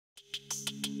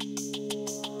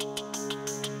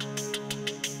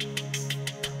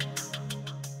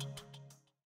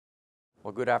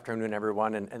Well, good afternoon,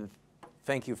 everyone, and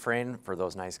thank you, Frayne, for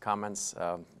those nice comments.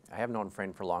 I have known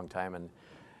Frayne for a long time, and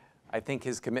I think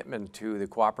his commitment to the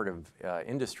cooperative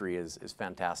industry is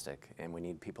fantastic, and we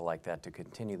need people like that to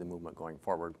continue the movement going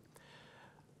forward.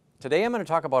 Today, I'm going to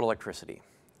talk about electricity.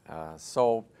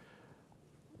 So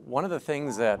one of the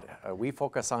things that we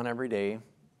focus on every day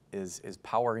is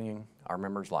powering our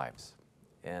members' lives.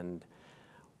 And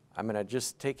I'm going to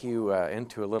just take you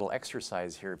into a little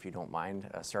exercise here, if you don't mind,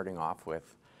 starting off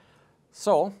with.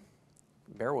 So,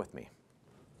 bear with me.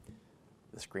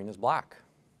 The screen is black.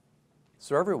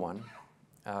 So everyone,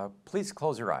 please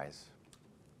close your eyes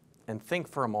and think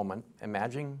for a moment.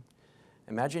 Imagine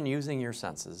using your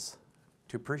senses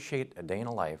to appreciate a day in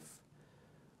a life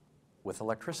with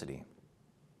electricity.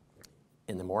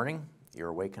 In the morning, you're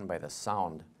awakened by the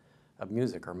sound of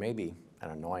music or maybe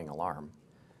an annoying alarm.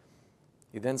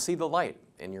 You then see the light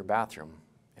in your bathroom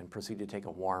and proceed to take a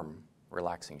warm,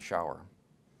 relaxing shower.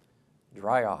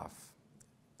 Dry off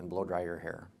and blow dry your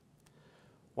hair.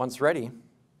 Once ready,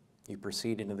 you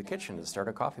proceed into the kitchen to start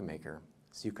a coffee maker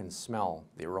so you can smell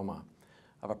the aroma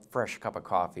of a fresh cup of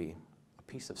coffee, a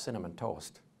piece of cinnamon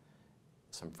toast,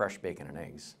 some fresh bacon and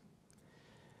eggs.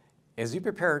 As you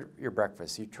prepare your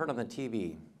breakfast, you turn on the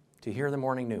TV to hear the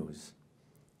morning news.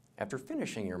 After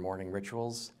finishing your morning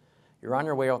rituals, you're on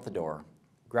your way out the door.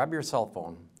 Grab your cell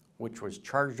phone, which was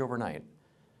charged overnight,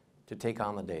 to take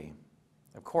on the day.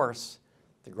 Of course,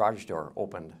 the garage door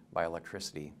opened by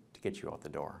electricity to get you out the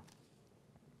door.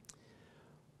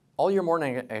 All your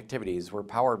morning activities were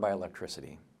powered by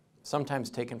electricity, sometimes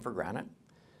taken for granted,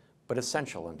 but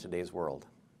essential in today's world.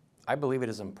 I believe it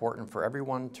is important for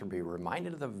everyone to be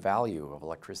reminded of the value of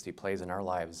electricity plays in our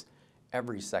lives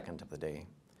every second of the day.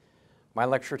 My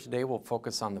lecture today will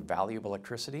focus on the value of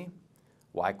electricity,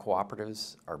 why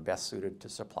cooperatives are best suited to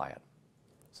supply it.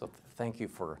 So thank you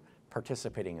for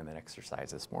participating in that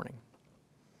exercise this morning.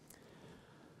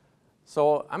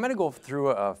 So I'm going to go through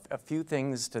a few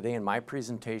things today in my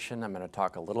presentation. I'm going to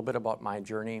talk a little bit about my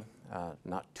journey,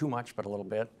 not too much, but a little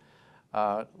bit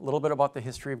about the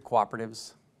history of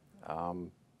cooperatives,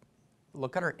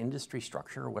 look at our industry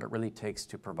structure, what it really takes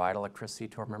to provide electricity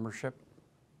to our membership,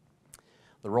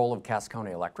 the role of Cass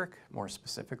County Electric, more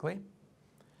specifically,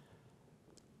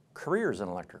 careers in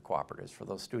electric cooperatives. For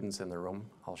those students in the room,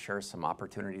 I'll share some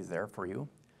opportunities there for you.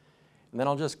 And then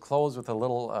I'll just close with a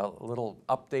little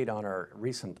update on our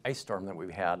recent ice storm that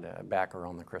we've had back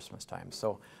around the Christmas time.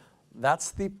 So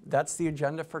that's the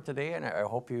agenda for today, and I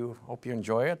hope you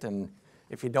enjoy it. And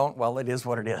if you don't, well, it is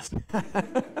what it is.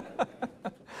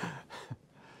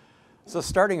 So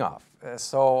starting off,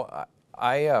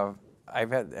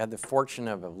 I've had the fortune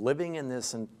of living in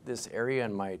this area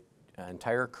in my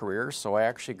entire career. So I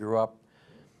actually grew up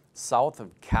south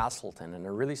of Castleton in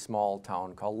a really small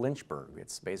town called Lynchburg.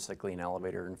 It's basically an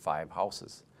elevator and 5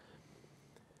 houses.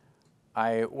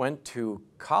 I went to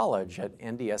college at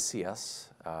NDSCS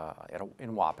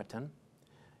in Wahpeton,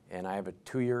 and I have a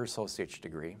 2-year associate's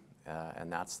degree,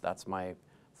 and that's my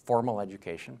formal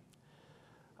education.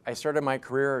 I started my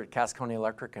career at Cass County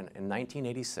Electric in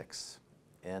 1986,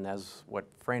 and as what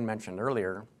Frayne mentioned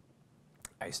earlier,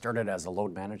 I started as a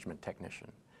load management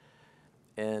technician.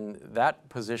 And that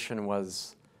position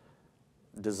was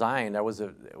designed, it was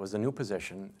a new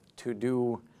position, to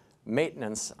do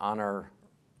maintenance on our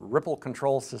ripple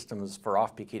control systems for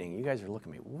off-peak heating. You guys are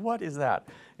looking at me, what is that?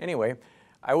 Anyway,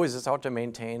 I was just out to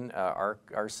maintain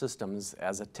our systems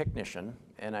as a technician,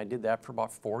 and I did that for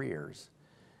about 4 years.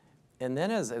 And then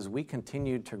as we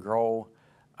continued to grow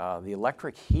the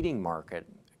electric heating market,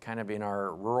 kind of in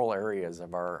our rural areas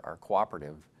of our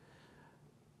cooperative,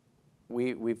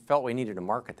 we felt we needed to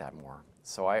market that more.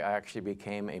 So I actually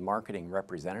became a marketing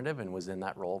representative and was in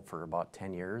that role for about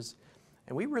 10 years.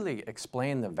 And we really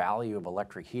explained the value of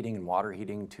electric heating and water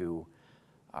heating to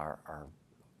our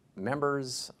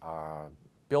members,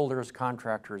 builders,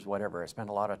 contractors, whatever. I spent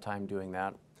a lot of time doing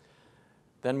that.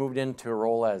 Then moved into a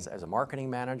role as a marketing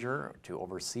manager to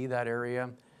oversee that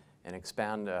area and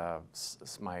expand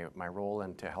my role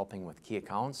into helping with key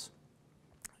accounts.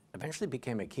 Eventually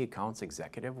became a key accounts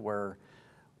executive, where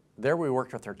there we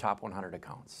worked with our top 100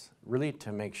 accounts, really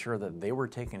to make sure that they were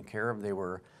taken care of.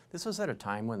 This was at a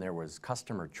time when there was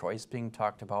customer choice being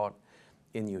talked about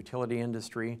in the utility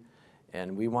industry,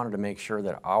 and we wanted to make sure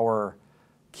that our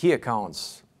key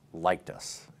accounts liked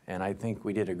us, and I think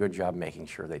we did a good job making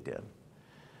sure they did.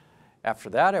 After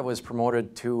that, I was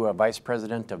promoted to Vice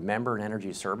President of Member and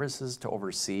Energy Services to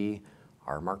oversee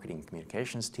our marketing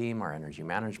communications team, our energy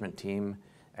management team,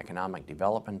 economic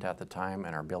development at the time,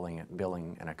 and our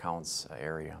billing and accounts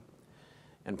area.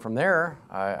 And from there,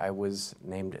 I was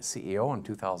named CEO in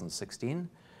 2016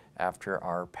 after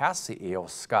our past CEO,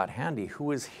 Scott Handy,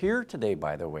 who is here today,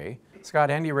 by the way. Scott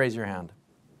Handy, raise your hand.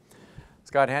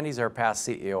 Scott Handy's our past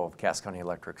CEO of Cass County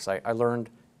Electric. I learned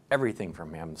everything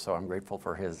from him, so I'm grateful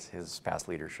for his past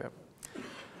leadership.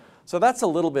 So that's a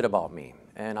little bit about me,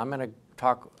 and I'm going to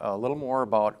talk a little more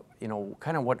about,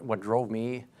 kind of what drove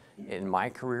me in my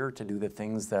career to do the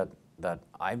things that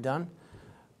I've done.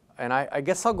 And I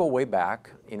guess I'll go way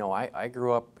back. I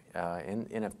grew up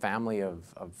in a family of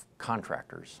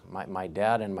contractors. My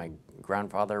dad and my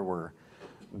grandfather were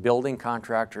building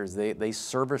contractors. They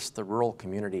serviced the rural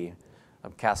community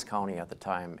of Cass County at the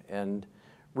time and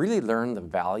really learned the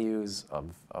values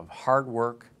of hard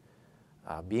work,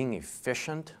 being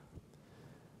efficient,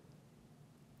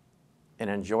 and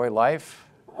enjoy life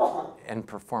and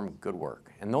perform good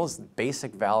work. And those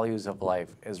basic values of life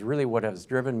is really what has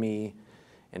driven me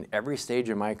in every stage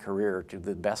of my career to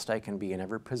the best I can be in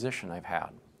every position I've had.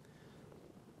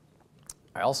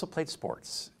 I also played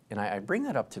sports, and I bring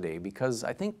that up today because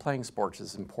I think playing sports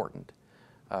is important.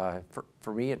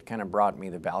 For me, it kind of brought me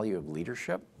the value of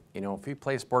leadership. If you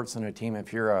play sports in a team,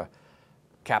 if you're a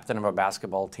captain of a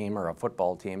basketball team or a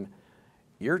football team,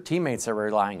 your teammates are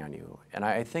relying on you. And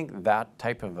I think that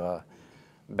type of a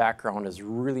background is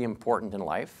really important in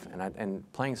life.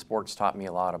 And playing sports taught me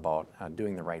a lot about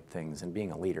doing the right things and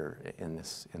being a leader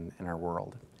in our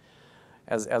world.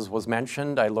 As was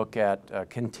mentioned, I look at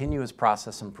continuous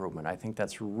process improvement. I think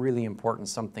that's really important,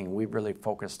 something we've really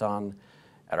focused on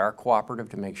at our cooperative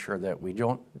to make sure that we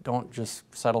don't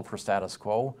just settle for status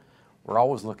quo. We're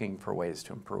always looking for ways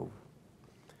to improve.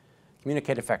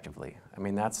 Communicate effectively.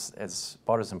 That's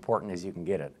about as important as you can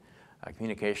get it.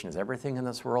 Communication is everything in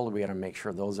this world. We got to make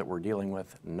sure those that we're dealing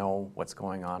with know what's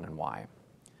going on and why.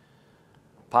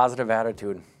 Positive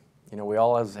attitude. We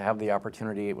all have the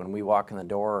opportunity when we walk in the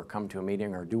door or come to a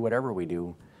meeting or do whatever we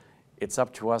do, it's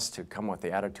up to us to come with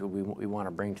the attitude we want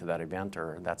to bring to that event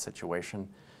or that situation.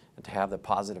 And to have the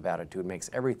positive attitude makes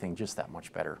everything just that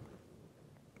much better.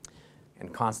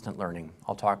 And constant learning.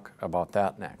 I'll talk about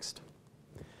that next.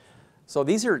 So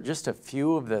these are just a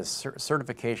few of the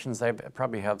certifications. I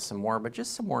probably have some more, but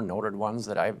just some more noted ones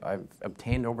that I've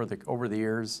obtained over the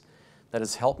years that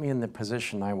has helped me in the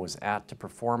position I was at to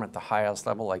perform at the highest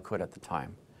level I could at the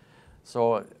time.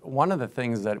 So one of the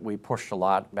things that we pushed a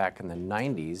lot back in the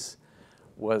 90s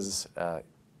was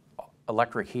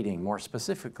electric heating, more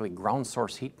specifically ground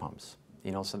source heat pumps.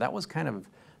 So that was kind of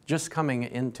just coming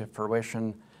into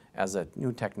fruition as a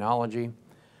new technology.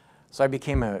 So I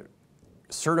became a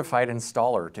certified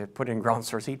installer to put in ground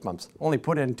source heat pumps. Only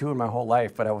put in 2 in my whole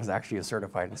life, but I was actually a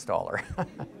certified installer.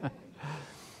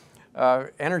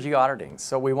 Energy auditing.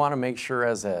 So we want to make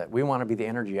sure we want to be the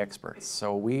energy experts.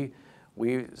 So we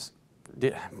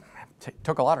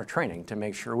took a lot of training to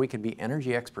make sure we could be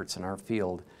energy experts in our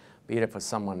field, be it if it was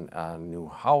someone a new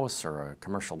house or a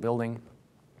commercial building.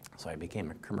 So I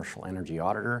became a commercial energy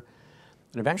auditor.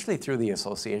 And eventually through the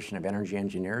Association of Energy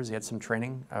Engineers, you had some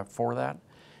training for that.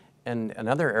 And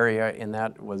another area in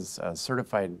that was a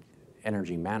certified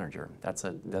energy manager. That's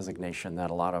a designation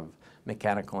that a lot of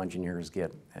mechanical engineers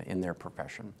get in their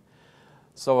profession.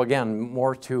 So again,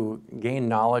 more to gain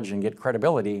knowledge and get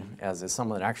credibility as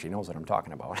someone that actually knows what I'm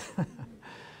talking about.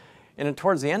 And then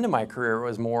towards the end of my career, it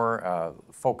was more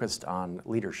focused on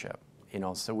leadership.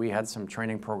 So we had some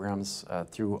training programs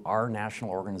through our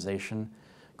national organization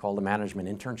called the Management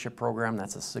Internship Program.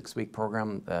 That's a 6-week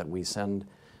program that we send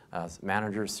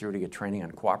managers through to get training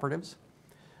on cooperatives.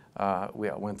 We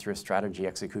went through a strategy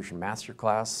execution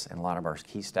masterclass, and a lot of our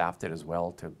key staff did as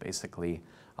well to basically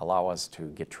allow us to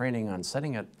get training on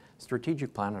setting a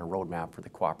strategic plan and a roadmap for the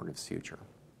cooperative's future.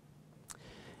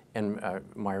 And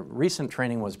my recent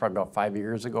training was probably about 5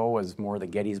 years ago, was more the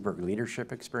Gettysburg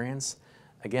leadership experience.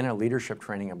 Again, a leadership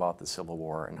training about the Civil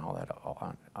War and how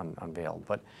that unveiled.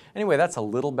 But anyway, that's a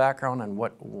little background on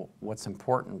what's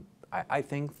important, I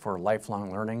think, for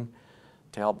lifelong learning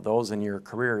to help those in your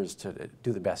careers to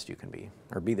do the best you can be,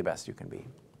 or be the best you can be.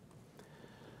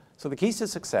 So the keys to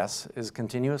success is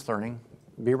continuous learning.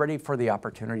 Be ready for the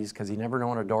opportunities because you never know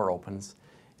when a door opens.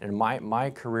 In my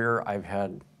career, I've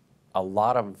had a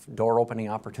lot of door opening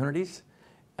opportunities,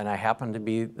 and I happened to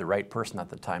be the right person at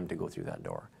the time to go through that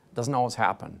door. It doesn't always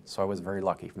happen, so I was very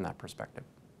lucky from that perspective.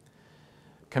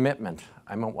 Commitment.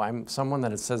 I'm someone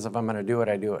that says if I'm going to do it,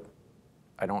 I do it.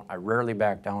 I rarely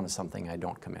back down to something I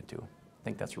don't commit to. I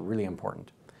think that's really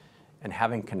important. And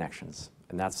having connections.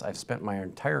 And I've spent my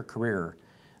entire career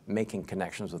making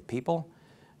connections with people,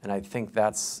 and I think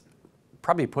that's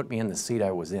probably put me in the seat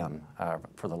I was in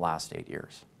for the last 8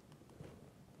 years.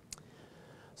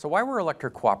 So why were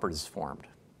electric cooperatives formed?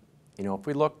 If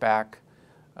we look back,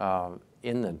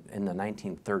 in the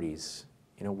 1930s,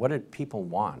 you know, what did people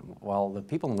want? Well, the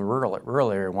people in the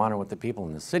rural area wanted what the people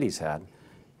in the cities had,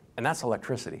 and that's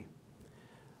electricity.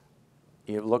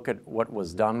 You look at what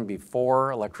was done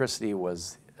before electricity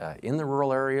was in the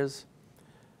rural areas.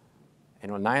 You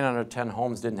know, 9 out of 10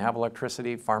 homes didn't have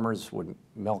electricity. Farmers would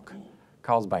milk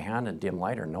cows by hand in dim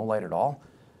light or no light at all.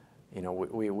 You know,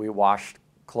 we washed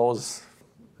clothes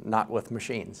not with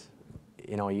machines.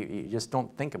 You know, you just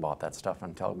don't think about that stuff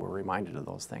until we're reminded of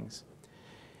those things.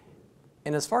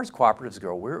 And as far as cooperatives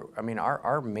go,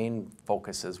 our main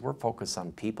focus is we're focused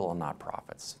on people and not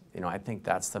profits. You know, I think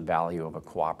that's the value of a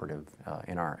cooperative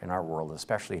in our world,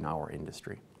 especially in our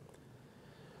industry.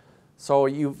 So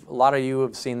a lot of you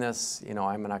have seen this. You know,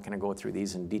 I'm not going to go through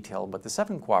these in detail, but the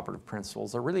 7 cooperative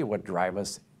principles are really what drive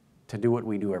us to do what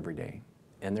we do every day.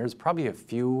 And there's probably a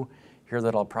few here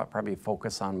that I'll probably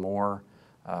focus on more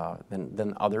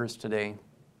than others today.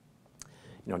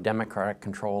 You know, democratic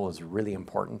control is really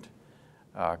important.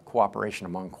 Cooperation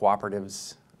among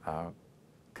cooperatives,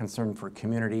 concern for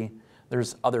community.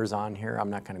 There's others on here.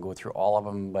 I'm not going to go through all of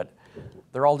them, but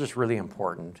they're all just really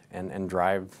important and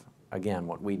drive, again,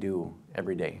 what we do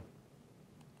every day.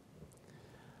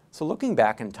 So looking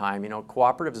back in time, you know,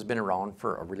 cooperatives have been around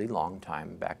for a really long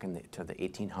time, back to the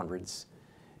 1800s.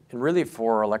 And really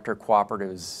for electric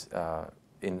cooperatives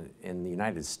in the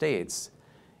United States,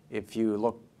 if you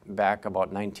look back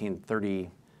about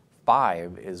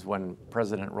 1935 is when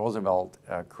President Roosevelt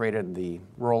created the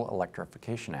Rural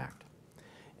Electrification Act.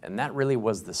 And that really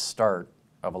was the start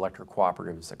of electric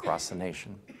cooperatives across the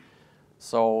nation.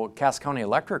 So Cass County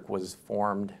Electric was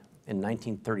formed in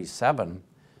 1937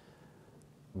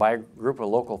 by a group of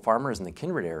local farmers in the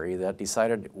Kindred area that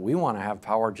decided we want to have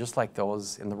power just like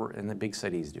those in the big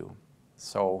cities do.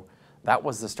 So that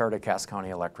was the start of Cass County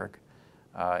Electric.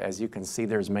 As you can see,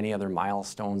 there's many other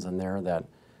milestones in there that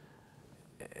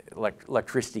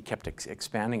electricity kept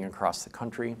expanding across the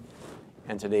country.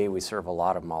 And today we serve a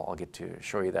lot of them. I'll get to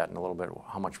show you that in a little bit,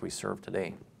 how much we serve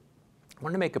today. I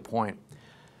want to make a point.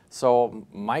 So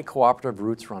my cooperative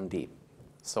roots run deep.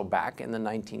 So back in the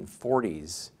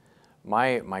 1940s,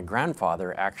 my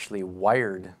grandfather actually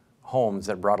wired homes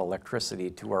that brought electricity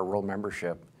to our rural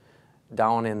membership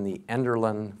down in the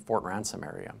Enderlin, Fort Ransom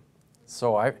area.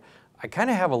 So I kind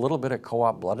of have a little bit of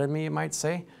co-op blood in me, you might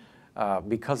say,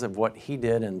 because of what he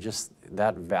did and just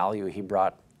that value he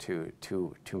brought to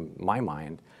my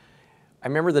mind. I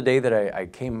remember the day that I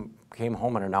came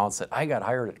home and announced that I got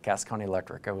hired at Cass County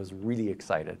Electric. I was really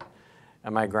excited.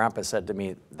 And my grandpa said to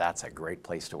me, "That's a great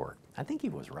place to work." I think he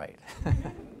was right.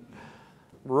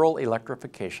 Rural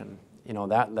electrification, you know,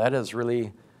 that is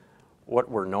really what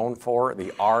we're known for,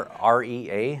 the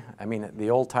REA. I mean, the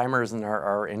old timers in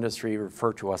our industry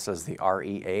refer to us as the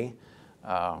REA.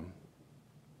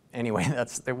 Anyway,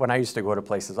 that's when I used to go to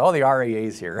places, oh, the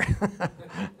REA's here.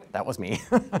 That was me.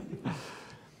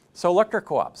 So electric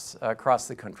co-ops across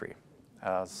the country.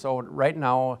 So right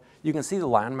now, you can see the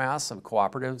landmass of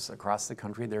cooperatives across the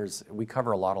country. We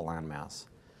cover a lot of landmass,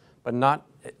 but not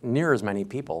near as many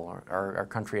people. Our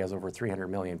country has over 300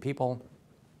 million people.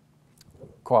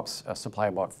 Co-ops supply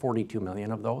about 42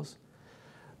 million of those.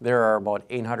 There are about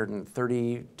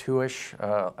 832-ish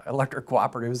electric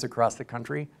cooperatives across the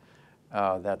country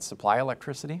that supply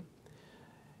electricity.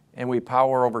 And we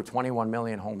power over 21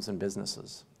 million homes and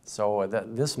businesses. So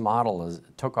this model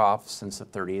took off since the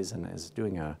 30s and is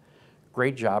doing a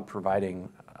great job providing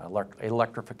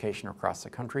electrification across the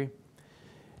country.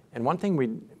 And one thing, we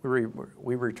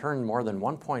returned more than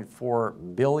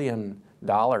 $1.4 billion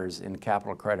in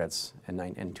capital credits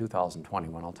in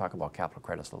 2021. I'll talk about capital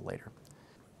credits a little later.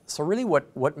 So really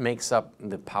what makes up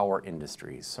the power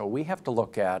industry? So we have to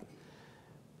look at,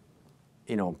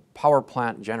 you know, power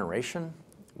plant generation.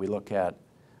 We look at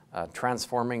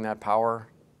transforming that power,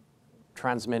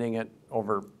 transmitting it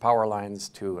over power lines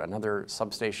to another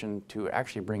substation to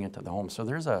actually bring it to the home. So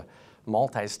there's a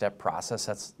multi-step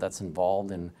process that's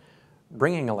involved in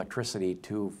bringing electricity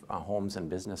to homes and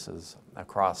businesses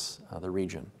across the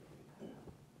region.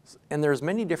 And there's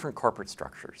many different corporate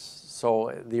structures.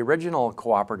 So the original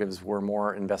cooperatives were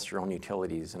more investor-owned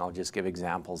utilities, and I'll just give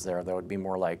examples there. That would be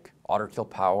more like Otter Tail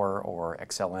Power or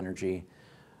Xcel Energy.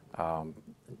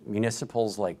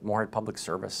 Municipals like Moorhead Public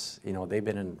Service, you know, they've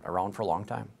been around for a long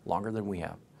time, longer than we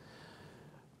have.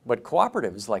 But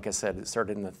cooperatives, like I said,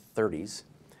 started in the 30s.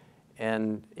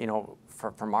 And, you know,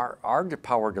 from our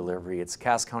power delivery, it's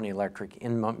Cass County Electric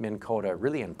in Minn Kota,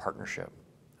 really in partnership.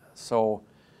 So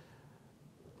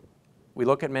we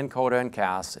look at Minn Kota and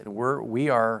Cass, and we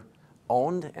are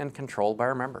owned and controlled by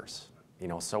our members. You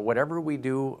know, so whatever we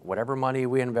do, whatever money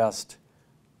we invest,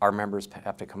 our members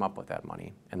have to come up with that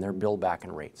money, and they're billed back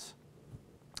in rates.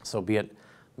 So be it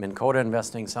Minn Kota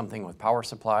investing something with power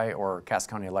supply or Cass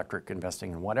County Electric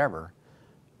investing in whatever,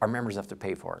 our members have to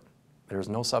pay for it. There's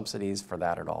no subsidies for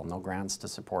that at all, no grants to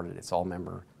support it. It's all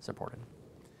member supported.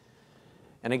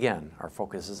 And again, our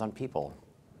focus is on people,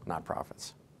 not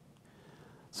profits.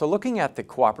 So looking at the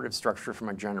cooperative structure from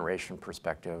a generation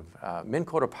perspective, Minn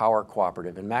Kota Power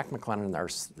Cooperative, and Mac McLennan,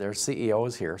 their CEO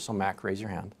is here, so Mac, raise your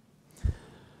hand.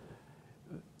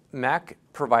 Mac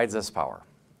provides us power.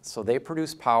 So they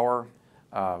produce power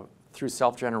through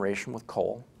self-generation with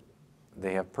coal.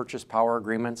 They have purchase power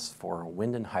agreements for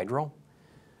wind and hydro,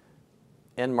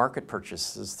 and market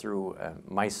purchases through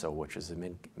MISO, which is a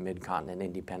Mid-Continent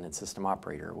Independent System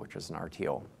Operator, which is an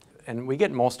RTO. And we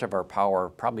get most of our power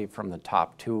probably from the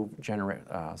top two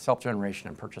self-generation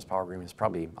and purchase power agreements,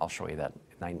 probably, I'll show you that,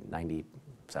 97%.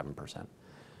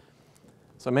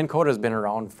 So Minn Kota has been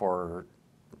around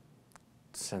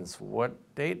since what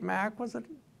date, Mac, was it?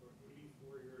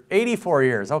 84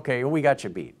 years, okay, we got you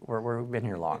beat. We've been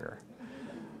here longer.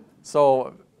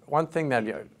 So one thing that,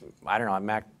 I don't know,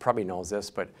 Mac probably knows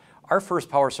this, but our first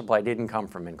power supply didn't come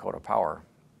from Minn Kota Power.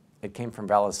 It came from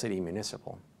Valley City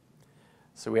Municipal.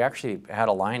 So we actually had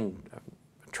a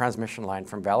transmission line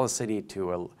from Valley City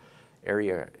to an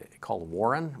area called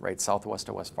Warren, right southwest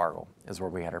of West Fargo, is where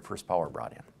we had our first power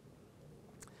brought in.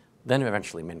 Then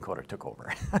eventually Minn Kota took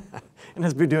over and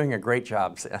has been doing a great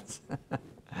job since.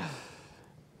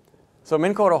 So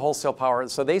Minn Kota Wholesale Power,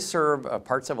 so they serve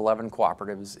parts of 11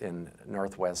 cooperatives in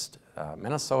northwest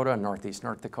Minnesota and northeast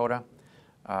North Dakota.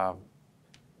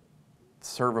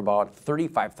 Serve about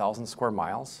 35,000 square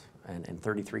miles in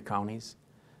 33 counties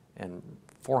and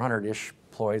 400-ish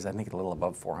employees, I think a little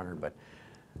above 400,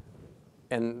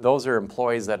 and those are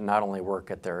employees that not only work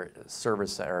at their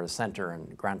service or center in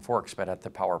Grand Forks, but at the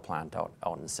power plant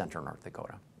out in central North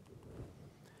Dakota.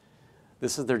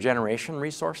 This is their generation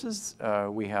resources.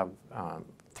 We have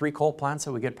 3 coal plants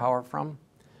that we get power from,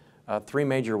 3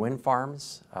 major wind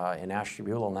farms in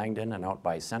Ashtabula, Langdon, and out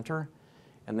by Center.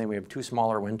 And then we have 2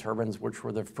 smaller wind turbines, which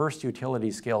were the first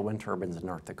utility-scale wind turbines in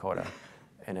North Dakota,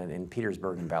 and in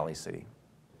Petersburg and Valley City.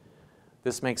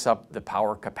 This makes up the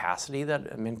power capacity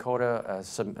that Minn Kota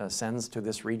sends to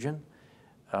this region.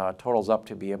 Totals up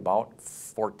to be about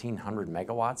 1,400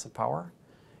 megawatts of power.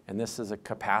 And this is a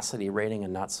capacity rating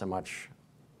and not so much,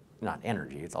 not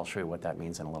energy. I'll show you what that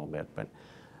means in a little bit. But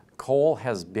coal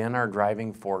has been our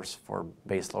driving force for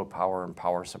baseload power and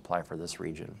power supply for this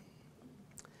region.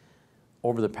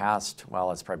 Over the past,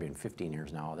 well, it's probably been 15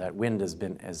 years now, that wind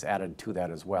has added to that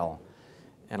as well.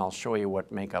 And I'll show you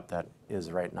what makeup that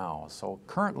is right now. So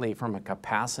currently, from a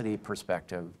capacity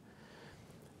perspective,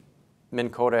 Minn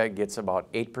Kota gets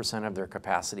about 8% of their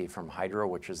capacity from hydro,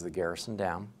 which is the Garrison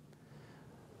Dam.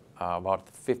 About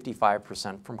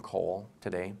 55% from coal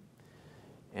today,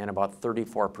 and about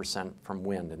 34% from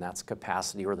wind, and that's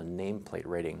capacity or the nameplate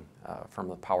rating from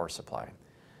the power supply.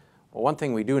 Well, one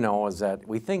thing we do know is that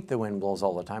we think the wind blows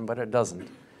all the time, but it doesn't.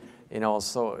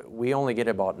 So we only get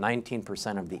about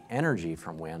 19% of the energy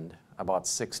from wind, about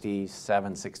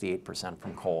 68%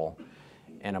 from coal,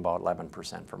 and about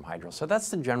 11% from hydro. So that's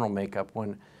the general makeup.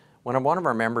 When one of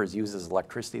our members uses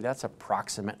electricity, that's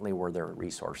approximately where their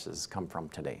resources come from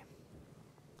today.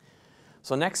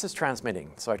 So next is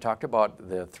transmitting. So I talked about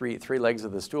the three legs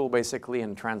of the stool basically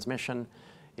in transmission.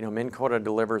 Minn Kota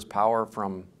delivers power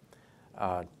from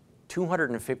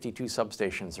 252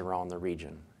 substations around the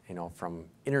region, from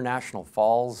International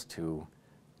Falls to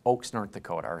Oaks, North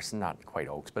Dakota, or not quite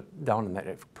Oaks, but down in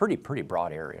that pretty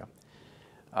broad area.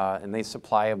 And they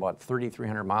supply about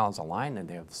 3,300 miles of line, and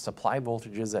they have supply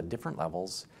voltages at different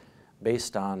levels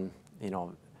based on,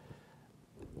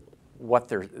 what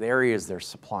the areas they're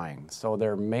supplying. So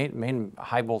their main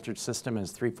high voltage system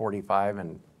is 345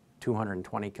 and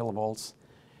 220 kilovolts,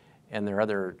 and their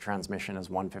other transmission is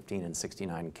 115 and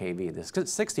 69 kV. This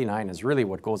 69 is really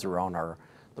what goes around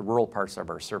the rural parts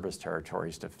of our service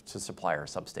territories to supply our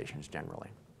substations generally.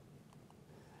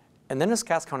 And then it's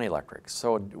Cass County Electric.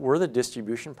 So we're the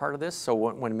distribution part of this. So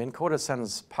when Minn Kota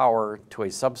sends power to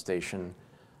a substation,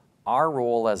 our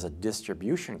role as a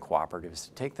distribution cooperative is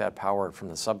to take that power from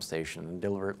the substation and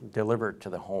deliver it to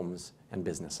the homes and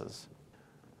businesses.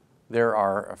 There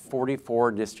are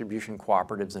 44 distribution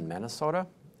cooperatives in Minnesota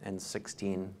and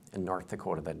 16 in North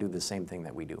Dakota that do the same thing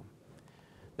that we do.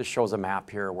 This shows a map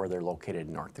here where they're located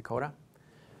in North Dakota.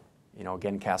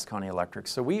 Again, Cass County Electric.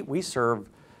 So we serve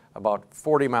about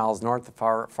 40 miles north of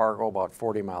Fargo, about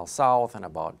 40 miles south, and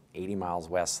about 80 miles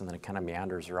west, and then it kind of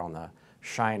meanders around the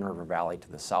Cheyenne River Valley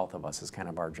to the south of us is kind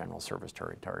of our general service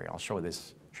territory. I'll show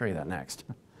you that next.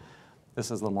 This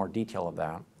is a little more detail of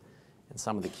that. in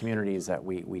some of the communities that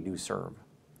we do serve.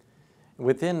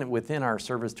 Within our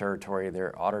service territory,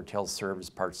 Otter Tail serves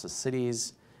parts of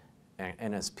cities,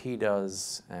 NSP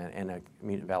does, and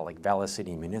like Valley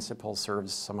City Municipal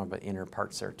serves some of the inner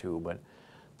parts there too, but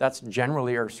that's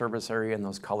generally our service area in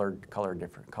those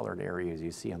different colored areas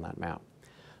you see on that map.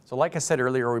 So like I said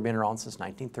earlier, we've been around since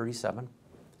 1937.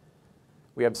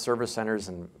 We have service centers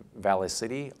in Valley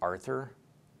City, Arthur,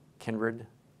 Kindred,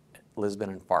 Lisbon,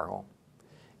 and Fargo.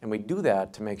 And we do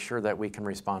that to make sure that we can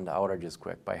respond to outages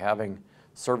quick. By having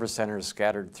service centers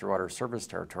scattered throughout our service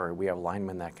territory, we have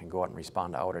linemen that can go out and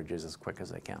respond to outages as quick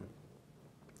as they can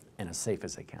and as safe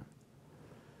as they can.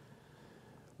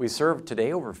 We serve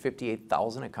today over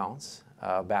 58,000 accounts.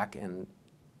 Back in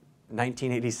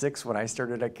 1986, when I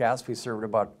started at CAS, we served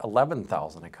about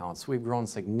 11,000 accounts. We've grown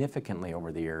significantly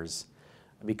over the years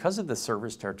because of the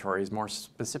service territories, more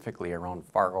specifically around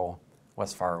Fargo,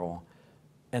 West Fargo,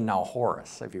 and now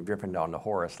Horace. If you've driven down to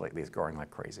Horace lately, it's growing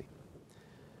like crazy.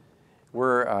 We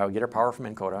get our power from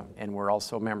Encota, and we're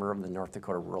also a member of the North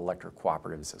Dakota Rural Electric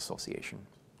Cooperatives Association.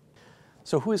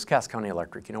 So who is Cass County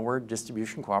Electric? We're a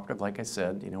distribution cooperative, like I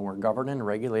said. We're governed and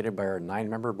regulated by our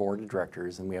 9-member board of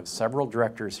directors, and we have several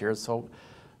directors here. So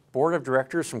board of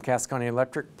directors from Cass County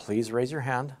Electric, please raise your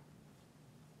hand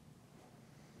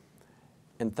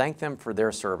and thank them for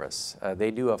their service.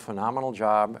 They do a phenomenal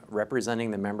job representing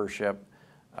the membership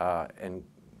and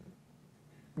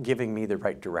giving me the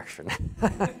right direction.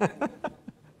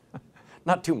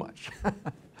 Not too much,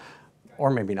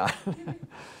 or maybe not.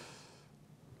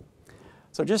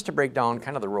 So just to break down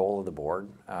kind of the role of the board,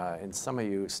 and some of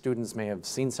you students may have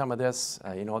seen some of this.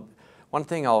 One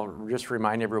thing I'll just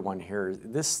remind everyone here,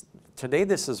 today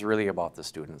this is really about the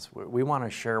students. We want to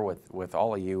share with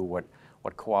all of you what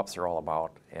co-ops are all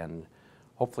about, and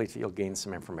hopefully you'll gain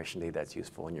some information today that's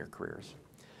useful in your careers.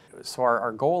 So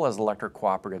our goal as electric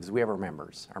cooperatives, we have our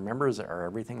members. Our members are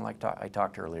everything like I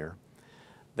talked earlier.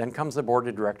 Then comes the board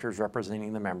of directors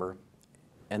representing the member,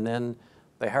 and then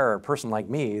they hire a person like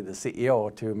me, the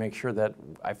CEO, to make sure that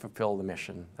I fulfill the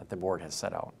mission that the board has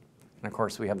set out. And of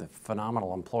course, we have the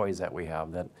phenomenal employees that we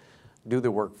have that do the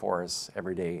work for us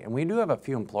every day. And we do have a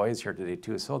few employees here today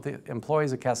too. So the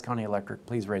employees of Cass County Electric,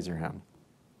 please raise your hand.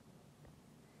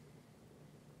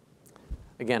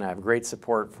 Again, I have great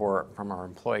support from our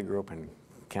employee group and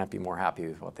can't be more happy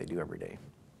with what they do every day.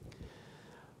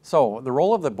 So the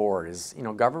role of the board is,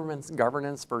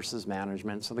 governance versus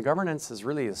management. So the governance is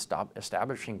really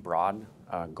establishing broad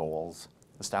goals,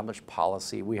 establish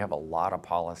policy. We have a lot of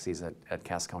policies at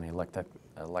Cass County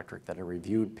Electric that are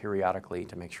reviewed periodically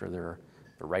to make sure they're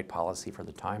the right policy for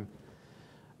the time.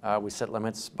 We set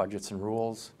limits, budgets, and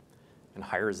rules, and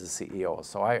hires the CEO.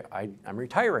 So I'm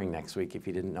retiring next week, if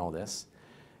you didn't know this.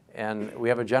 And we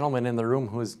have a gentleman in the room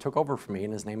who took over for me,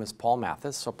 and his name is Paul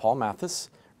Mathis. So Paul Mathis,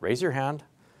 raise your hand.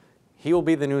 He will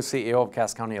be the new CEO of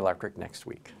Cass County Electric next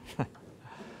week.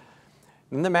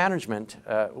 In the management,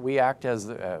 we act as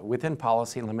within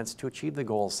policy limits to achieve the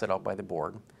goals set out by the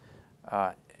board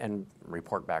and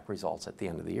report back results at the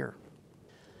end of the year.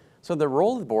 So the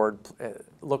role of the board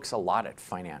looks a lot at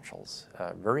financials.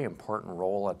 A very important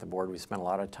role at the board. We spend a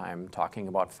lot of time talking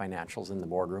about financials in the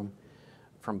boardroom,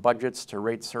 from budgets to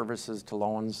rate services to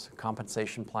loans,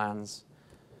 compensation plans,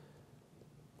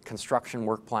 construction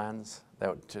work plans.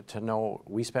 To know,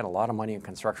 we spend a lot of money in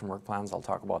construction work plans. I'll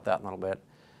talk about that in a little bit.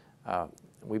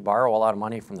 We borrow a lot of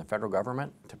money from the federal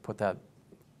government to put that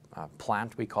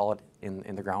plant, we call it,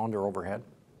 in the ground or overhead.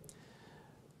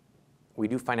 We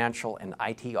do financial and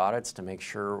IT audits to make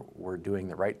sure we're doing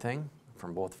the right thing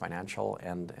from both financial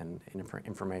and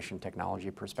information technology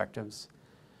perspectives.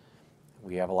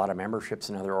 We have a lot of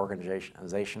memberships in other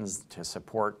organizations to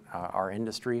support our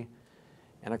industry.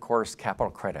 And of course, capital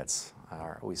credits.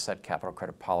 We set capital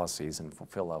credit policies and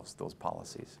fulfill those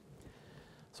policies.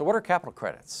 So what are capital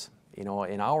credits? In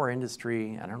our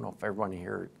industry, I don't know if everyone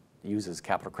here uses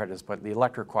capital credits, but the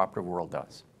electric cooperative world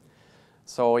does.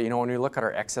 So, when we look at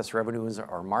our excess revenues,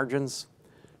 our margins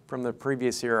from the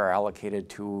previous year are allocated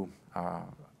to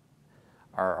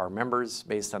our members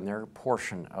based on their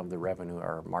portion of the revenue,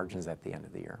 our margins at the end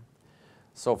of the year.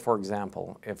 So for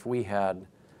example, if we had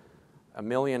 $1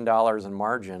 million in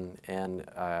margin and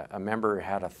a member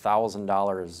had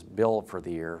 $1,000 bill for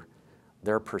the year,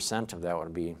 their percent of that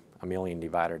would be $1 million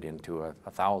divided into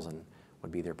 1,000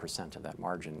 would be their percent of that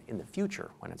margin in the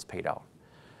future when it's paid out.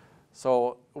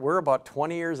 So we're about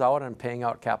 20 years out on paying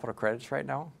out capital credits right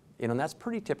now. And that's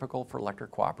pretty typical for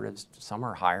electric cooperatives. Some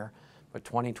are higher, but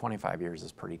 20, 25 years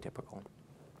is pretty typical.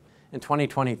 In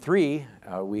 2023,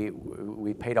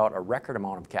 we paid out a record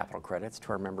amount of capital credits to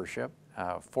our membership,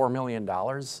 $4 million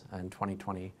in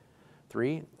 2023.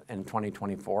 3, in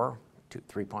 2024,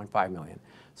 3.5 million.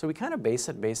 So we kind of base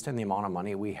it based on the amount of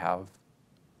money we have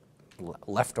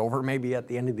left over maybe at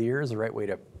the end of the year is the right way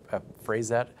to phrase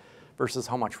that, versus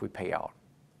how much we pay out.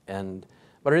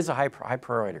 But it is a high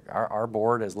priority. Our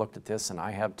board has looked at this, and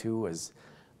I have too, as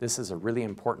this is a really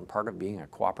important part of being a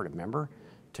cooperative member,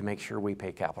 to make sure we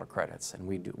pay capital credits. And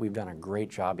we've done a great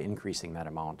job increasing that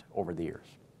amount over the years.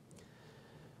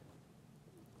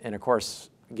 And of course,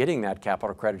 getting that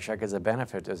capital credit check is a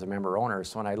benefit as a member owner.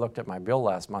 So when I looked at my bill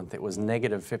last month, it was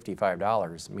negative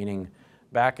 $55, meaning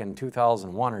back in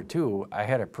 2001 or 2, I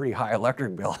had a pretty high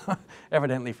electric bill,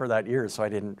 evidently for that year, so I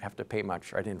didn't have to pay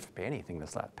much, or I didn't have to pay anything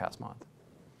this past month.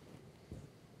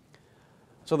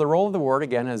 So the role of the board,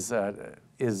 again, is the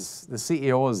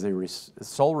CEO is the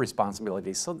sole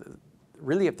responsibility. So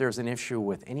really, if there's an issue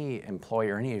with any employee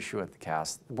or any issue at the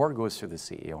CAS, the board goes through the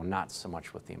CEO, not so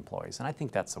much with the employees. And I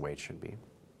think that's the way it should be.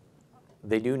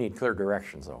 They do need clear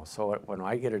directions, though. So when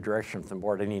I get a direction from the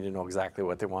board, I need to know exactly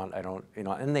what they want. I don't,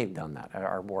 and they've done that.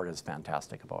 Our board is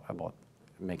fantastic about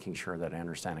making sure that I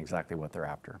understand exactly what they're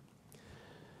after.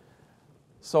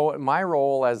 So my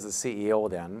role as the CEO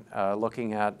then,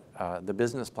 looking at the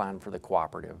business plan for the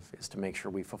cooperative, is to make sure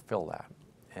we fulfill that.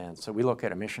 And so we look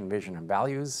at a mission, vision, and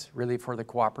values really for the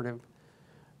cooperative.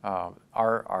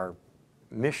 Our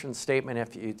mission statement,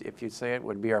 if you'd say it,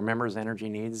 would be our members' energy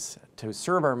needs, to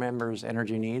serve our members'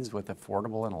 energy needs with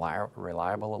affordable and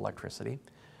reliable electricity.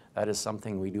 That is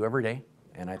something we do every day,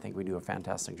 and I think we do a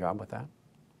fantastic job with that.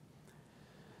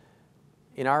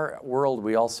 In our world,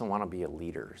 we also want to be a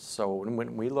leader. So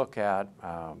when we look at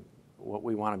what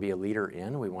we want to be a leader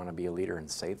in, we want to be a leader in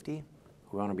safety,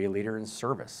 we want to be a leader in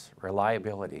service,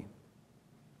 reliability,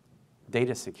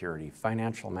 data security,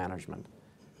 financial management,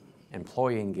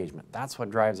 employee engagement. That's what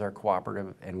drives our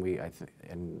cooperative,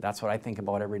 and that's what I think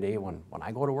about every day when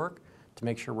I go to work, to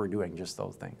make sure we're doing just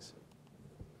those things.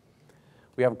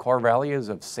 We have core values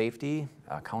of safety,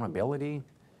 accountability,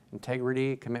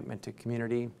 integrity, commitment to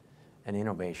community, and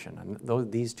innovation.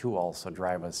 And these two also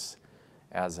drive us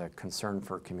as a concern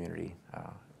for community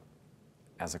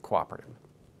as a cooperative.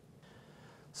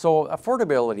 So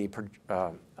affordability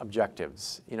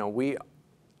objectives, we,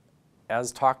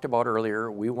 as talked about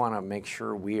earlier, we want to make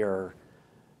sure we are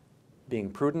being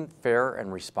prudent, fair,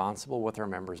 and responsible with our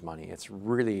members' money. It's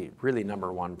really, really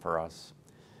number one for us.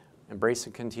 Embrace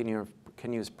and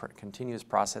continuous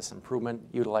process improvement,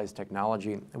 utilize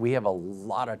technology. We have a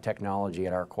lot of technology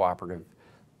at our cooperative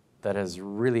that has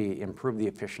really improved the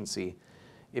efficiency.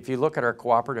 If you look at our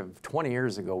cooperative, 20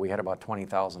 years ago, we had about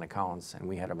 20,000 accounts, and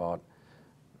we had about,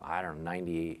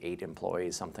 98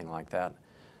 employees, something like that.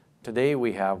 Today,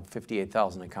 we have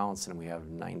 58,000 accounts, and we have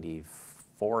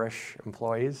 94-ish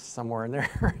employees, somewhere in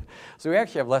there. So we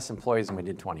actually have less employees than we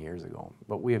did 20 years ago.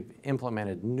 But we have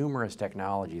implemented numerous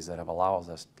technologies that have allowed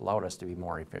us to be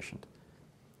more efficient.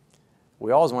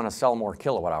 We always want to sell more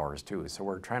kilowatt hours, too. So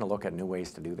we're trying to look at new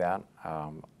ways to do that.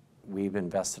 We've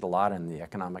invested a lot in the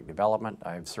economic development.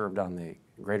 I've served on the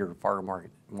Greater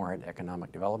Fargo-Moorhead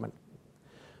Economic Development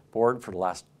Board for the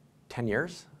last 10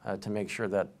 years to make sure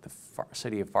that the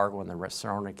city of Fargo and the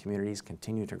surrounding communities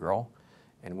continue to grow.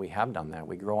 And we have done that.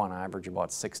 We grow on average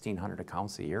about 1,600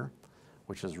 accounts a year,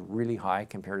 which is really high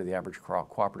compared to the average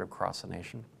cooperative across the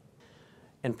nation.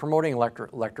 And promoting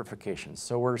electrification.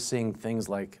 So we're seeing things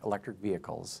like electric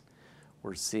vehicles.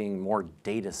 We're seeing more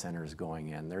data centers going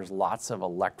in. There's lots of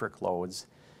electric loads,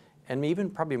 and even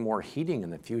probably more heating in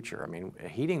the future. I mean,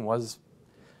 heating was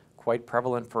quite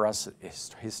prevalent for us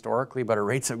historically, but our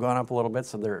rates have gone up a little bit,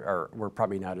 so we're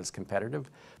probably not as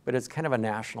competitive. But it's kind of a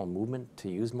national movement to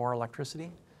use more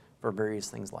electricity for various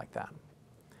things like that.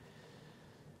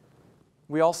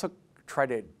 We also try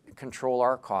to control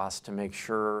our costs to make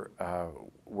sure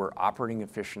we're operating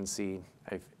efficiency,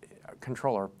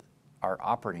 control our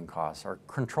operating costs. Our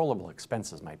controllable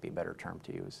expenses might be a better term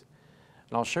to use.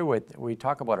 And I'll show you we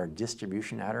talk about our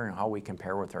distribution adder and how we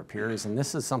compare with our peers. And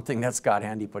this is something that Scott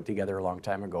Handy put together a long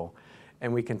time ago.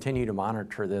 And we continue to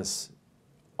monitor this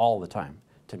all the time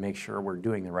to make sure we're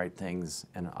doing the right things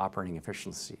and operating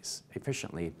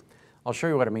efficiently. I'll show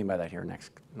you what I mean by that here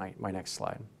my next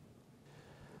slide.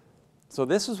 So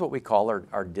this is what we call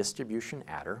our distribution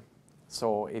adder.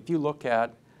 So if you look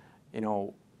at,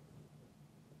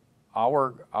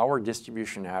 our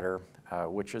distribution adder,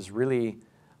 which is really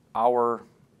our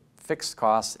fixed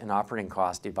costs and operating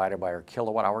costs divided by our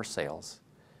kilowatt hour sales,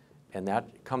 and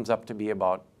that comes up to be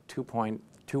about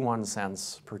 2.21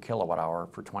 cents per kilowatt hour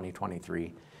for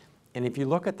 2023. And if you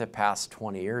look at the past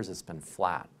 20 years, it's been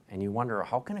flat. And you wonder,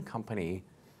 how can a company,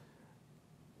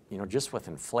 just with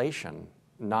inflation,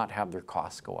 not have their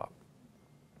costs go up?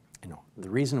 The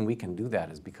reason we can do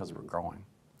that is because we're growing.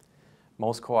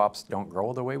 Most co-ops don't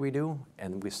grow the way we do,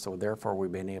 and so therefore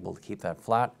we've been able to keep that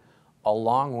flat,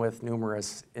 along with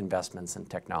numerous investments in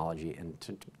technology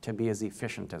and to be as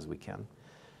efficient as we can.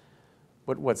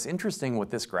 But what's interesting with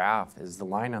this graph is the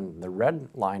red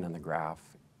line on the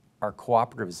graph are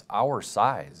cooperatives our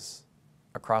size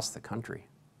across the country.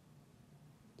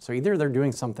 So either they're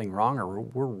doing something wrong or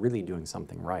we're really doing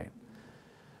something right.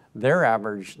 Their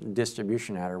average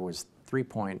distribution adder was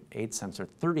 3.8 cents or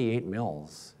 38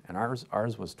 mils, and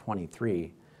ours was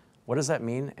 23. What does that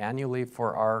mean annually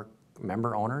for our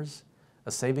member owners?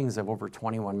 A savings of over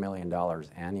 $21 million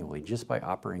annually just by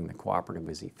operating the cooperative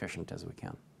as efficient as we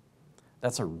can.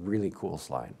 That's a really cool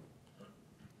slide.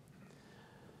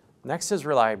 Next is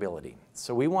reliability.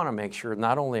 So we want to make sure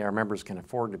not only our members can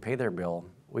afford to pay their bill,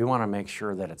 we want to make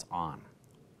sure that it's on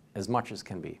as much as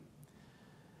can be.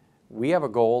 We have a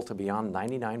goal to be on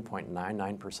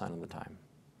 99.99% of the time.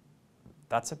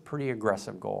 That's a pretty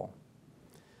aggressive goal.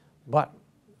 But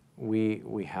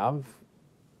we have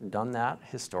done that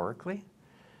historically.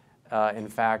 In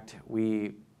fact,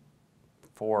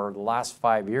 for the last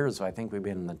 5 years, I think we've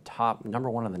been in the top,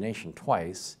 #1 in the nation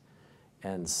twice,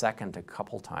 and second a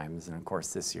couple times. And of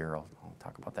course, this year, I'll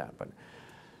talk about that. But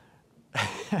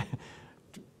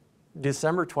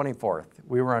December 24th,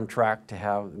 we were on track to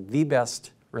have the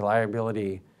best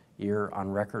reliability year on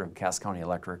record of Cass County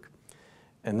Electric.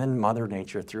 And then Mother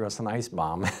Nature threw us an ice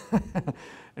bomb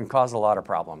and caused a lot of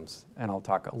problems. And I'll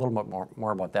talk a little bit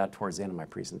more about that towards the end of my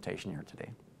presentation here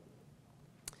today.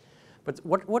 But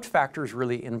what factors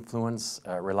really influence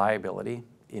reliability?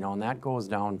 And that goes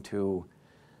down to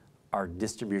our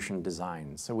distribution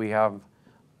design. So we have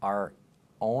our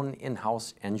own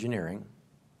in-house engineering,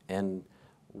 and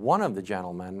one of the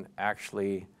gentlemen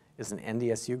actually is an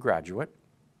NDSU graduate,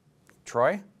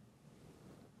 Troy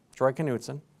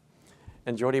Knutson,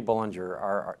 and Jody Bullinger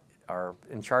are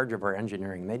in charge of our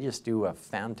engineering. They just do a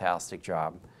fantastic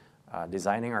job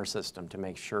designing our system to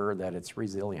make sure that it's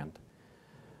resilient.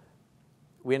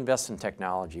 We invest in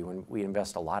technology. We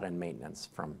invest a lot in maintenance,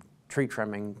 from tree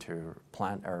trimming to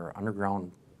plant or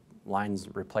underground lines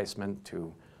replacement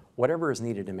to whatever is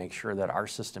needed to make sure that our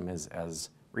system is as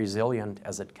resilient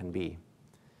as it can be.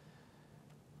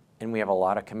 And we have a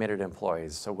lot of committed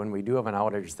employees. So when we do have an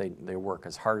outage, they work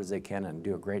as hard as they can and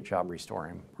do a great job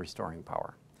restoring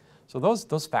power. So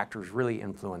those factors really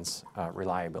influence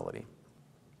reliability.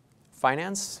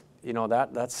 Finance,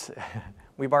 that's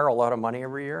we borrow a lot of money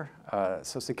every year.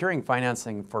 So securing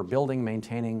financing for building,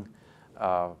 maintaining,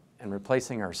 and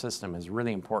replacing our system is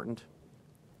really important.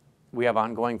 We have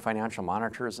ongoing financial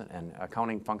monitors and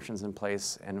accounting functions in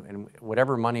place, and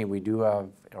whatever money we do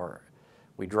have or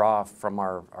we draw from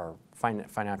our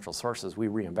financial sources, we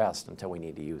reinvest until we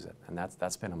need to use it. And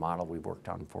that's been a model we've worked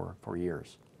on for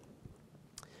years.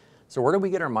 So where do we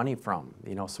get our money from?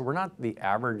 So we're not the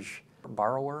average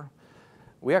borrower.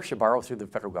 We actually borrow through the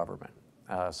federal government.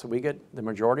 So we get the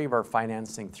majority of our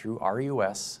financing through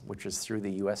RUS, which is through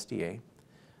the USDA,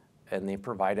 and they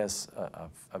provide us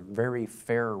a very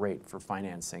fair rate for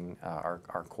financing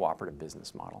our cooperative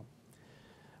business model.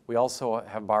 We also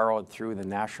have borrowed through the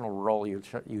National Rural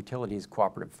Utilities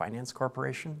Cooperative Finance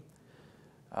Corporation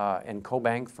and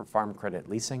CoBank for farm credit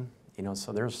leasing.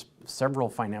 So there's several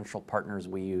financial partners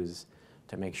we use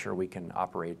to make sure we can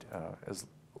operate as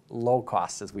low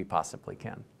cost as we possibly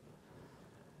can.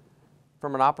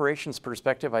 From an operations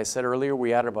perspective, I said earlier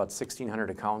we added about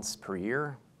 1,600 accounts per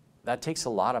year. That takes a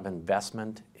lot of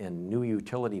investment in new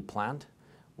utility plant.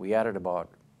 We added about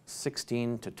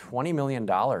 $16 to $20 million,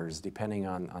 depending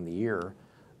on the year,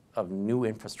 of new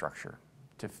infrastructure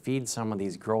to feed some of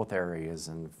these growth areas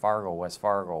in Fargo, West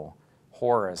Fargo,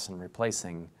 Horace, and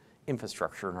replacing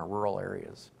infrastructure in our rural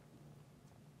areas.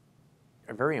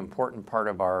 A very important part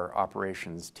of our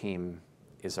operations team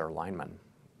is our linemen,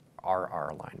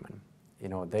 our linemen.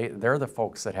 They're the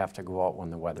folks that have to go out when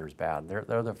the weather's bad.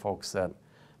 They're the folks that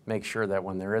make sure that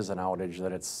when there is an outage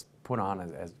that it's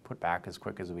put back as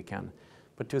quick as we can.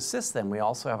 But to assist them, we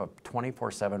also have a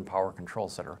 24/7 power control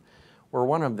center. We're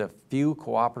one of the few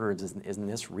cooperatives in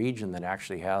this region that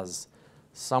actually has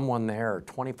someone there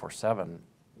 24/7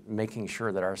 making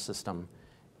sure that our system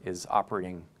is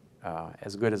operating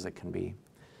as good as it can be.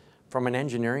 From an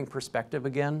engineering perspective,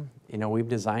 again, we've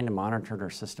designed and monitored our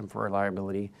system for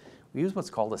reliability. We use what's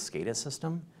called a SCADA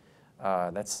system.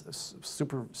 That's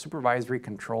supervisory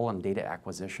control and data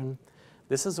acquisition.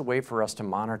 This is a way for us to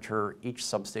monitor each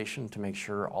substation to make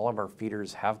sure all of our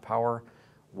feeders have power,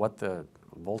 what the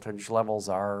voltage levels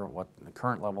are, what the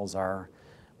current levels are.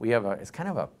 We have it's kind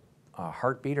of a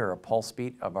heartbeat or a pulse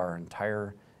beat of our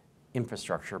entire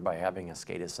infrastructure by having a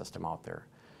SCADA system out there.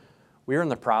 We are in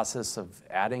the process of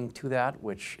adding to that,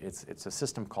 which it's a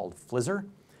system called Flizzr,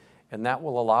 and that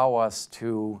will allow us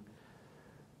to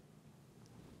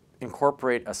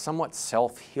incorporate a somewhat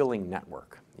self-healing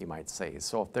network, you might say.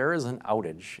 So if there is an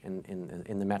outage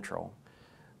in the metro,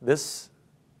 this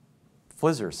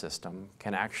Flizzr system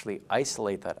can actually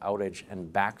isolate that outage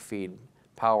and backfeed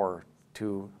power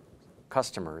to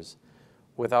customers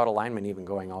without a lineman even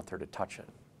going out there to touch it.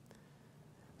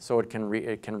 So it can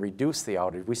reduce the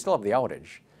outage. We still have the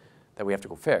outage that we have to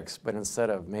go fix, but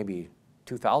instead of maybe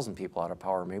 2,000 people out of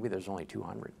power, maybe there's only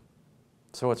 200.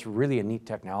 So it's really a neat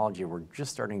technology we're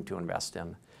just starting to invest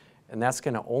in, and that's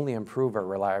going to only improve our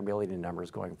reliability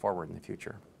numbers going forward in the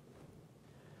future.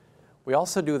 We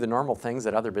also do the normal things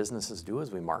that other businesses do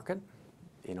as we market.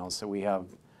 So we have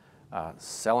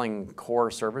selling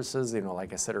core services.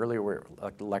 Like I said earlier,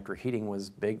 electric heating was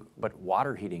big, but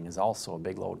water heating is also a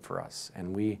big load for us.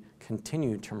 And we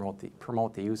continue to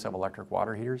promote the use of electric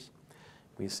water heaters.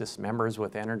 We assist members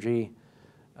with energy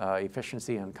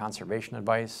efficiency and conservation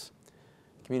advice.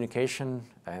 Communication,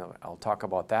 I'll talk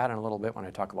about that in a little bit when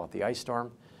I talk about the ice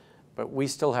storm. But we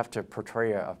still have to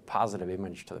portray a positive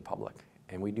image to the public.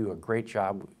 And we do a great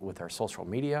job with our social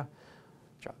media.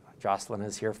 Jocelyn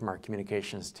is here from our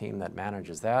communications team that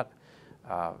manages that.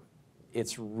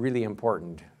 It's really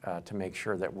important to make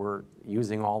sure that we're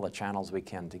using all the channels we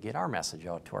can to get our message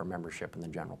out to our membership and the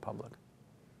general public.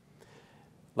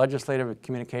 Legislative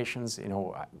communications,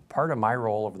 part of my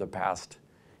role over the past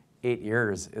 8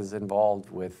 years is involved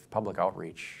with public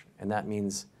outreach, and that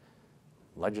means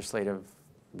legislative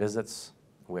visits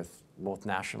with both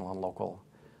national and local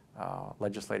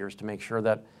legislators to make sure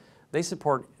that they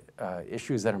support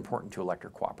issues that are important to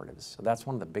electric cooperatives. So that's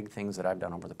one of the big things that I've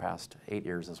done over the past 8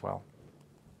 years as well.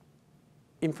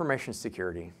 Information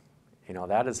security,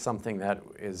 that is something that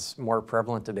is more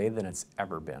prevalent today than it's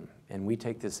ever been. And we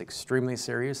take this extremely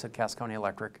serious at Cass County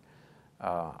Electric.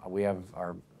 We have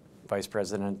our Vice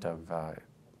President of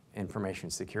Information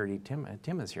Security, Tim.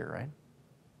 Tim is here, right?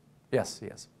 Yes,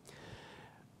 yes.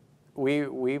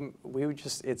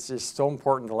 It's just so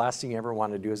important. The last thing you ever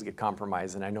want to do is get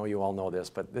compromised, and I know you all know this,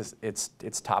 but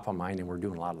it's top of mind, and we're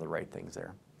doing a lot of the right things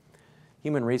there.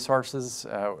 Human resources,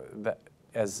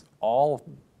 as all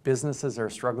businesses are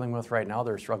struggling with right now,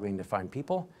 they're struggling to find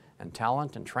people and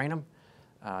talent and train them,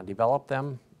 develop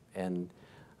them, and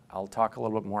I'll talk a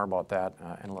little bit more about that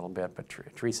in a little bit, but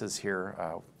Teresa's here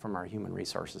from our human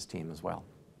resources team as well.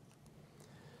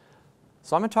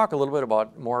 So I'm going to talk a little bit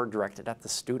about more directed at the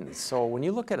students. So when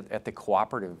you look at the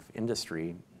cooperative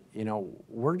industry,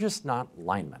 we're just not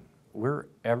linemen. We're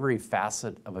every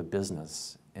facet of a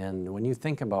business. And when you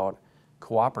think about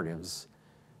cooperatives,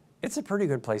 it's a pretty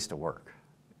good place to work.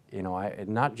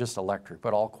 Not just electric,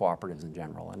 but all cooperatives in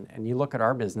general. And you look at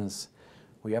our business,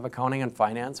 we have accounting and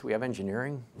finance, we have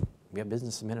engineering, we have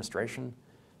business administration,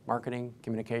 marketing,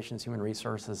 communications, human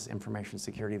resources, information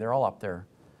security, they're all up there.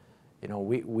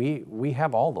 We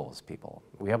have all those people.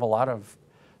 We have a lot of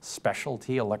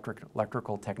specialty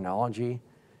electrical technology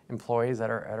employees at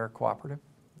our cooperative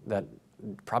that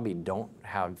probably don't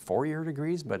have four-year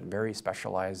degrees, but very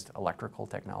specialized electrical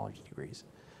technology degrees.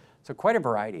 So quite a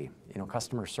variety.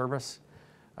 Customer service.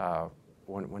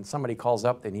 When somebody calls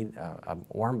up, they need a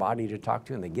warm body to talk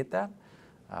to, and they get that.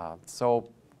 So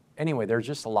anyway, there's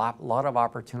just a lot of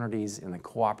opportunities in the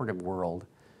cooperative world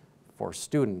for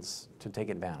students to take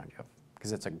advantage of,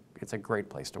 because it's a great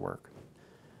place to work.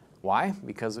 Why?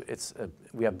 Because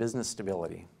we have business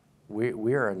stability.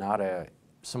 We are not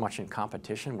so much in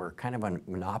competition. We're kind of a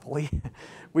monopoly.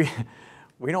 we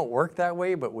don't work that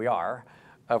way, but we are.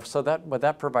 But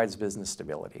that provides business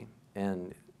stability.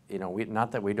 And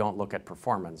not that we don't look at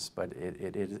performance, but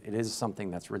it is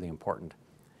something that's really important.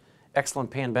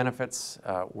 Excellent pay and benefits.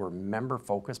 We're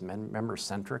member-focused,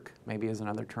 member-centric, maybe is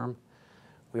another term.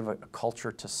 We have a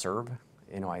culture to serve.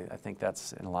 I think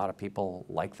that's, and a lot of people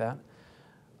like that.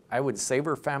 I would say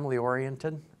we're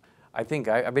family-oriented. I think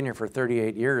I've been here for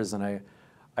 38 years, and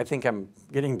I think I'm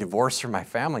getting divorced from my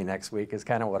family next week is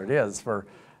kind of what it is,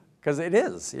 because it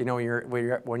is.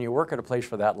 When you work at a place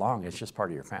for that long, it's just part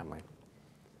of your family.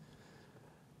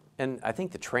 And I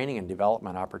think the training and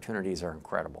development opportunities are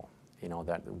incredible.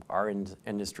 That our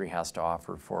industry has to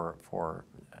offer for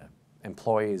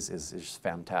employees is just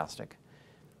fantastic.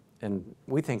 And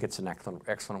we think it's an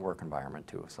excellent work environment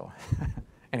too. So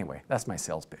anyway, that's my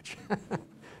sales pitch.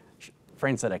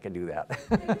 Frain said I could do that.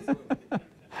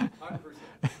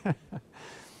 100%.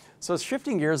 So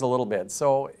shifting gears a little bit.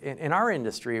 So in our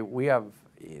industry,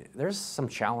 there's some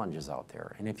challenges out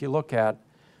there. And if you look at,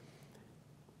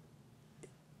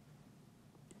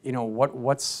 You know,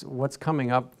 what's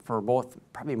coming up for both,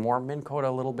 probably more Minn Kota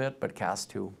a little bit, but CAS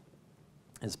too,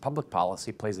 is public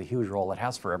policy plays a huge role. It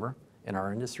has forever in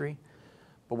our industry.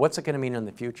 But what's it going to mean in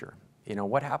the future? You know,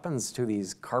 what happens to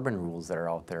these carbon rules that are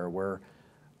out there where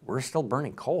we're still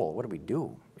burning coal? What do we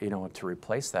do, you know, to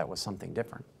replace that with something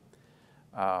different?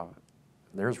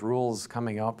 There's rules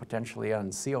coming out potentially on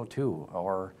CO2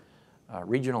 or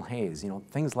regional haze, you know,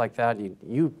 things like that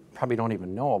you probably don't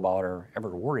even know about or ever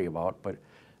worry about, but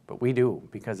we do,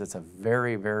 because it's a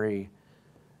very, very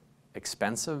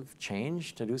expensive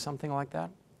change to do something like that.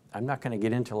 I'm not going to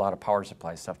get into a lot of power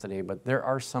supply stuff today, but there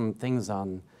are some things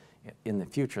in the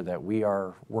future that we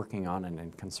are working on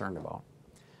and concerned about.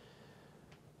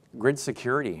 Grid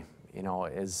security, you know,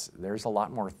 there's a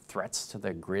lot more threats to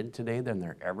the grid today than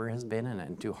there ever has been,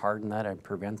 and to harden that and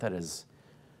prevent that is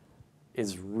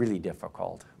really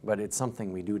difficult, but it's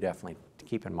something we do definitely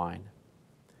keep in mind.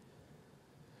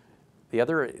 The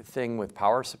other thing with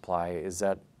power supply is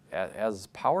that as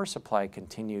power supply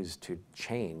continues to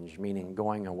change, meaning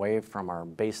going away from our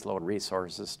baseload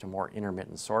resources to more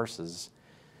intermittent sources,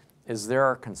 there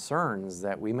are concerns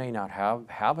that we may not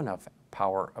have enough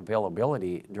power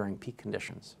availability during peak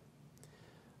conditions.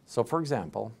 So for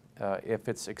example, if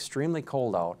it's extremely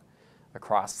cold out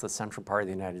across the central part of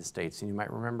the United States, and you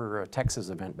might remember a Texas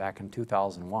event back in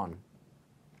 2001,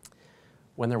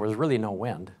 when there was really no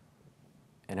wind,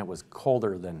 and it was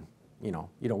colder than, you know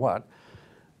what,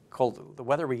 the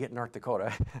weather we get in North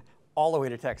Dakota, all the way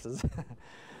to Texas,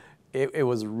 it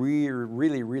was really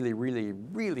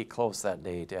close that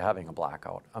day to having a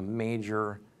blackout, a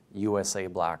major USA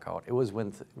blackout. It was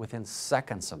within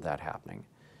seconds of that happening.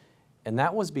 And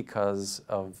that was because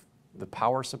of the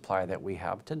power supply that we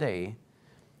have today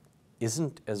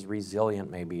isn't as resilient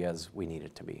maybe as we need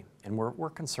it to be. And we're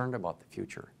concerned about the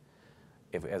future.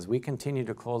 As we continue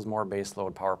to close more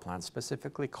baseload power plants,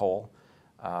 specifically coal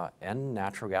and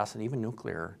natural gas and even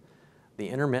nuclear, the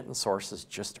intermittent sources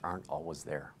just aren't always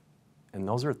there. And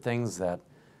those are things that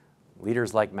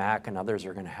leaders like Mac and others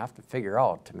are going to have to figure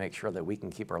out to make sure that we can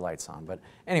keep our lights on. But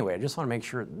anyway, I just want to make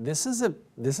sure this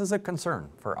is a concern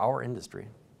for our industry.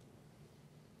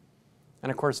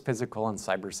 And of course, physical and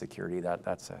cybersecurity,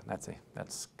 that's a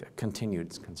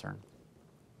continued concern.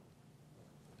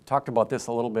 Talked about this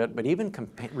a little bit, but even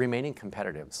remaining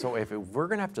competitive. So if we're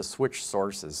going to have to switch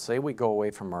sources, say we go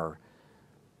away from our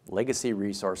legacy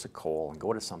resource of coal and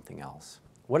go to something else,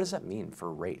 what does that mean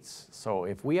for rates? So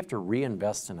if we have to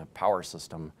reinvest in a power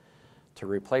system to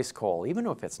replace coal, even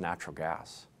if it's natural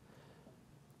gas,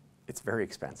 it's very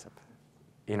expensive.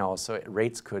 You know, so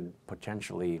rates could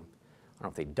potentially, I don't know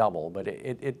if they double, but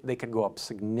they could go up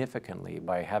significantly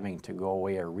by having to go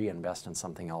away or reinvest in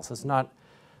something else. It's not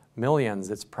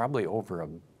millions, it's probably over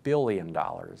 $1 billion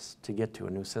to get to a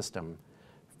new system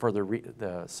for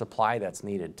the supply that's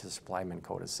needed to supply Minn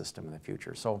Kota's system in the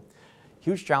future. So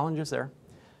huge challenges there.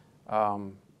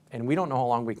 And we don't know how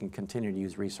long we can continue to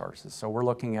use resources. So we're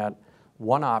looking at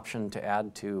one option to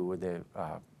add to the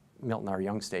Milton R.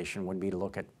 Young station would be to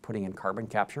look at putting in carbon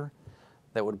capture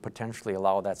that would potentially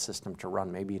allow that system to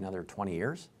run maybe another 20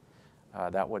 years.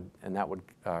 That would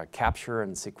capture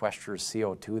and sequester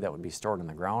CO2 that would be stored in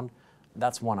the ground.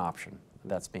 That's one option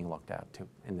that's being looked at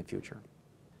in the future.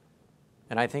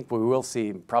 And I think we will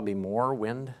see probably more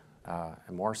wind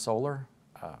and more solar.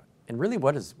 And really,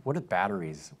 what are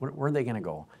batteries? Where are they going to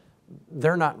go?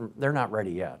 They're not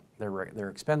ready yet. They're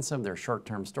expensive. They're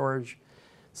short-term storage.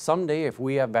 Someday, if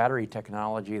we have battery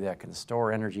technology that can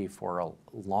store energy for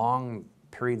long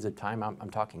periods of time, I'm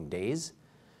talking days,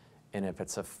 and if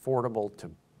it's affordable to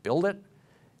build it,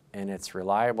 and it's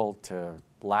reliable to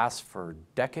last for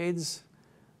decades,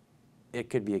 it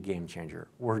could be a game changer.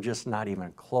 We're just not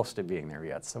even close to being there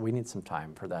yet, so we need some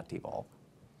time for that to evolve.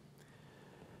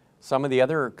 Some of the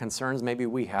other concerns maybe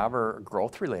we have are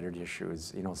growth-related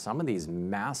issues. You know, some of these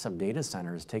massive data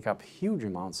centers take up huge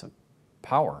amounts of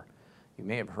power. You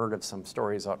may have heard of some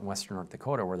stories out in western North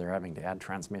Dakota where they're having to add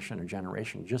transmission or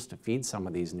generation just to feed some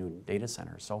of these new data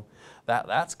centers. So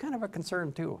that's kind of a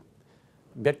concern too.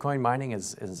 Bitcoin mining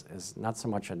is not so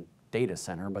much a data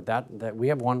center, but that we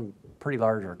have one pretty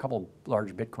large, or a couple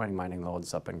large Bitcoin mining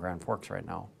loads up in Grand Forks right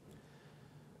now.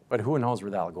 But who knows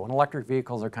where that'll go. And electric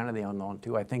vehicles are kind of the unknown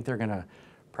too. I think they're going to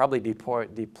probably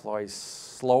deploy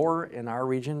slower in our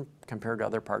region compared to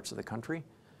other parts of the country.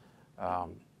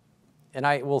 And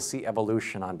I will see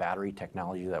evolution on battery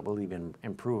technology that will even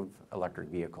improve electric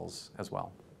vehicles as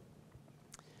well.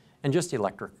 And just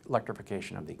the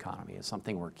electrification of the economy is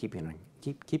something we're keeping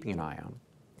an eye on.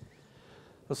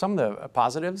 So some of the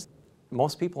positives,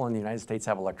 most people in the United States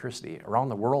have electricity. Around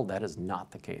the world, that is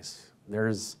not the case.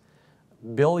 There's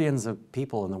billions of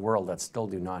people in the world that still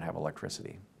do not have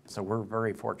electricity. So we're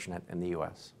very fortunate in the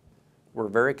U.S. We're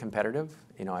very competitive.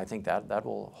 I think that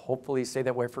will hopefully stay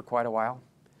that way for quite a while.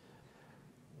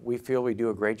 We feel we do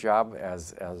a great job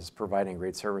as providing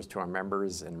great service to our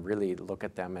members and really look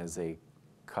at them as a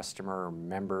customer or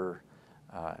member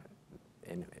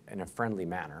in a friendly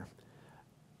manner.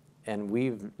 And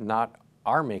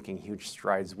are making huge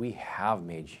strides. We have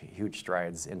made huge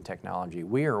strides in technology.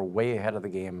 We are way ahead of the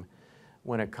game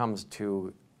when it comes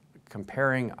to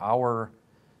comparing our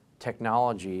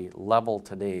technology level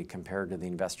today compared to the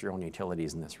investor-owned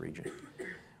utilities in this region.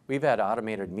 We've had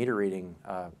automated meter reading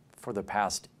for the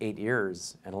past 8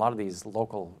 years, and a lot of these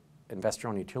local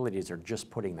investor-owned utilities are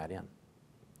just putting that in.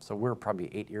 So we're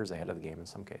probably 8 years ahead of the game in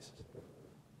some cases.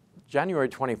 January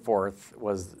 24th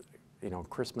was,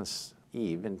 Christmas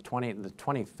Eve, and the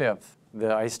 25th,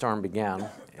 the ice storm began,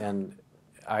 and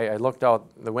I looked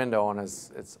out the window, and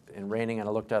it's raining, and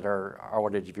I looked at our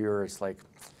outage viewer. It's like,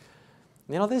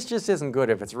 this just isn't good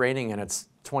if it's raining and it's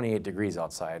 28 degrees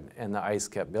outside, and the ice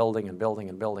kept building and building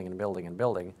and building and building and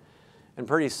building. And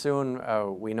pretty soon,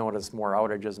 we noticed more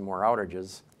outages and more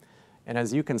outages. And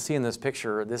as you can see in this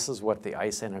picture, this is what the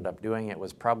ice ended up doing. It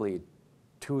was probably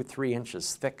 2-3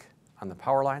 inches thick on the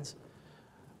power lines.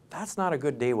 That's not a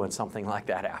good day when something like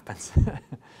that happens.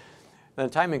 The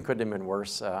timing couldn't have been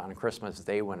worse on Christmas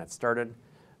Day when it started.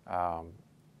 A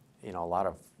lot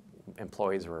of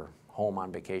employees were home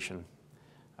on vacation,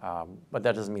 but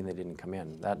that doesn't mean they didn't come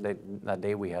in. That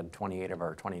day we had 28 of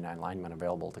our 29 linemen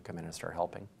available to come in and start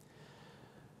helping.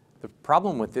 The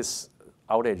problem with this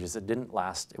outage is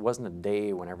it wasn't a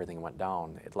day when everything went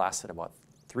down. It lasted about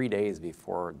 3 days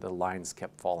before the lines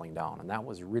kept falling down, and that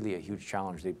was really a huge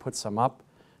challenge. They'd put some up,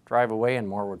 drive away, and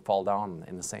more would fall down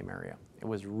in the same area. It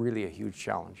was really a huge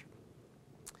challenge.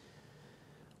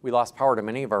 We lost power to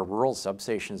many of our rural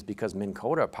substations because Minn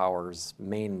Kota Power's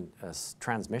main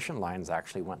transmission lines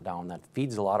actually went down. That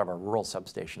feeds a lot of our rural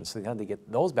substations, so they had to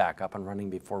get those back up and running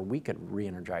before we could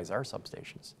re-energize our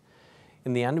substations.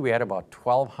 In the end, we had about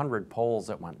 1,200 poles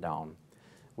that went down,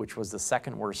 which was the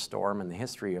second worst storm in the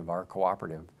history of our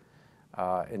cooperative.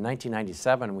 In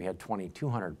 1997, we had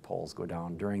 2,200 poles go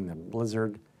down during the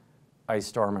blizzard, ice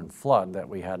storm, and flood that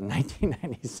we had in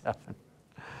 1997.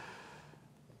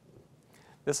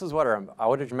 This is what our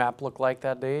outage map looked like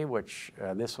that day, which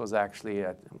this was actually,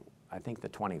 I think, the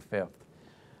 25th.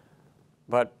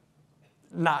 But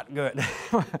not good.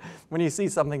 When you see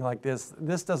something like this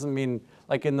doesn't mean,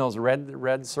 like in those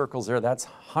red circles there, that's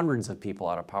hundreds of people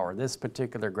out of power. This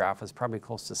particular graph is probably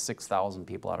close to 6,000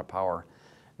 people out of power.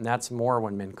 And that's more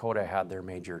when Minn Kota had their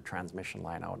major transmission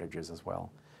line outages as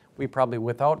well. We probably,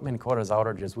 without Minn Kota's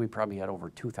outages, we probably had over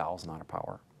 2,000 out of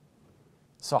power.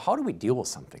 So how do we deal with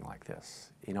something like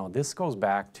this? This goes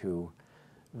back to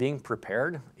being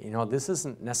prepared. This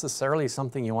isn't necessarily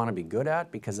something you want to be good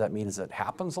at because that means it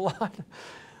happens a lot.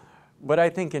 But I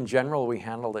think in general, we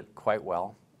handled it quite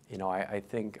well. I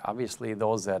think obviously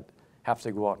those that have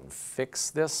to go out and fix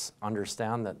this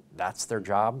understand that that's their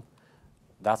job.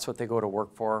 That's what they go to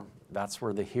work for. That's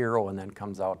where the hero and then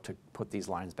comes out to put these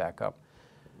lines back up.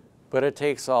 But it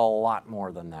takes a lot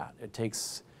more than that.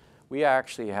 We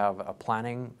actually have a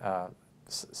planning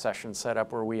session set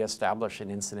up where we establish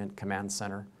an incident command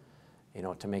center,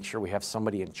 to make sure we have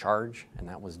somebody in charge, and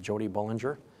that was Jody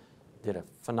Bullinger. Did a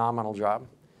phenomenal job.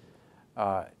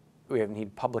 We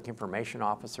need public information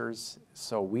officers,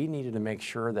 so we needed to make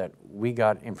sure that we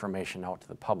got information out to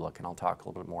the public, and I'll talk a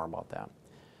little bit more about that.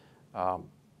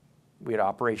 We had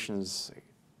operations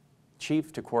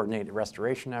chief to coordinate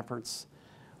restoration efforts.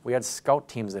 We had scout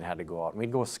teams that had to go out, and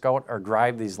we'd go scout or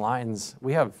drive these lines.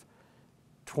 We have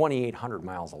 2,800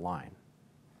 miles of line.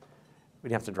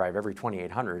 We'd have to drive every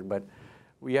 2,800, but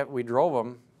we drove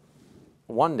them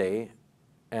one day,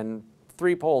 and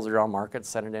 3 poles are down market,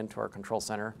 sent it into our control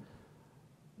center.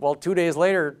 Well, 2 days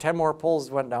later, 10 more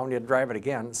poles went down, you had to drive it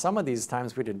again. Some of these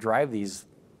times we had to drive these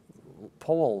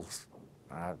poles,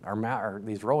 or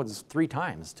these roads 3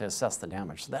 times to assess the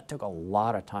damage. So that took a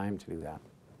lot of time to do that.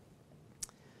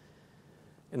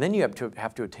 And then you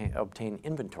have to obtain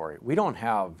inventory. We don't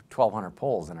have 1,200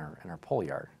 poles in our pole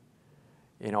yard,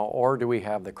 or do we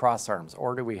have the cross arms,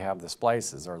 or do we have the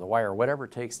splices or the wire, whatever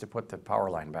it takes to put the power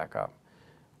line back up.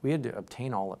 We had to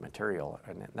obtain all that material,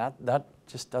 and that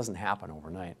just doesn't happen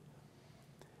overnight.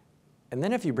 And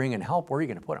then if you bring in help, where are you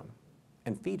going to put them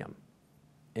and feed them?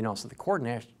 So the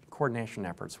coordination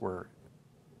efforts were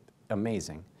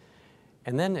amazing.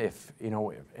 And then if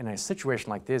in a situation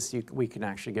like this, we can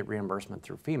actually get reimbursement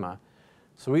through FEMA.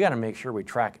 So we got to make sure we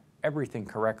track everything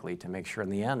correctly to make sure in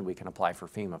the end we can apply for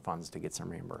FEMA funds to get some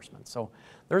reimbursement. So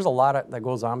there's a lot that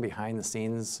goes on behind the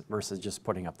scenes versus just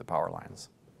putting up the power lines.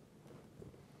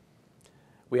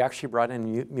 We actually brought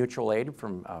in mutual aid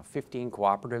from 15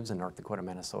 cooperatives in North Dakota,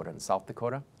 Minnesota, and South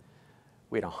Dakota.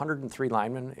 We had 103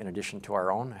 linemen in addition to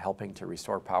our own helping to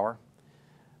restore power.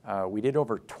 We did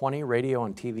over 20 radio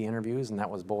and TV interviews, and that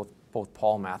was both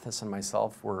Paul Mathis and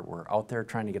myself were out there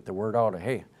trying to get the word out of,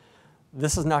 hey,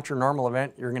 this is not your normal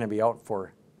event. You're going to be out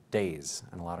for days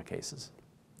in a lot of cases.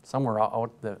 Some were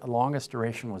out, the longest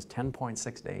duration was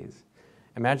 10.6 days.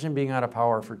 Imagine being out of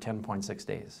power for 10.6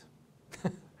 days.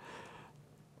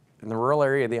 In the rural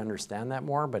area, they understand that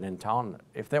more, but in town,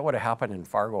 if that would have happened in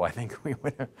Fargo, I think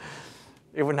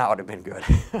it would not have been good.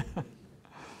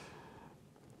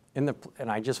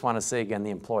 And I just want to say again, the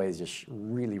employees just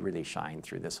really, really shine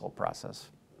through this whole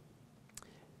process.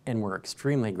 And we're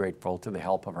extremely grateful to the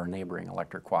help of our neighboring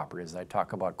electric cooperatives. I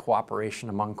talk about cooperation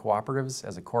among cooperatives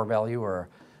as a core value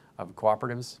of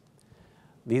cooperatives.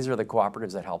 These are the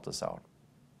cooperatives that helped us out.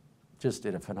 Just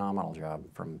did a phenomenal job,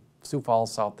 from Sioux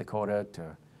Falls, South Dakota,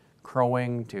 to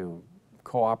Crowing, to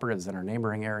cooperatives in our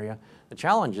neighboring area. The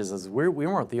challenge is we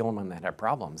weren't the only one that had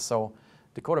problems. So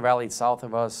Dakota Valley south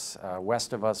of us,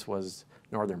 west of us was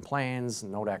Northern Plains,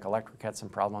 Nodak Electric had some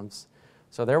problems.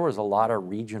 So there was a lot of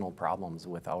regional problems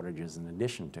with outages in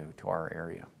addition to our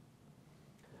area.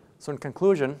 So in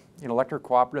conclusion, electric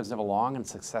cooperatives have a long and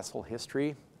successful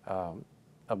history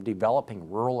of developing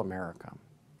rural America.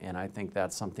 And I think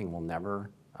that's something we'll never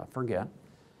forget.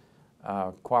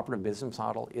 Cooperative business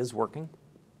model is working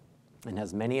and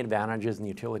has many advantages in the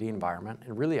utility environment.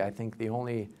 And really, I think the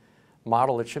only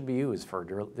model that should be used for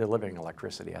delivering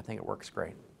electricity. I think it works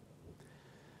great.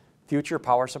 Future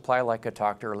power supply, like I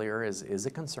talked earlier, is a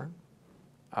concern.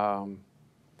 And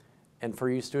for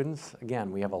you students,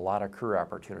 again, we have a lot of career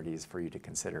opportunities for you to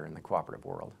consider in the cooperative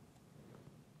world.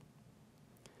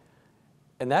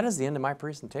 And that is the end of my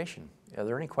presentation. Are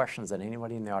there any questions that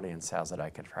anybody in the audience has that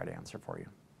I could try to answer for you?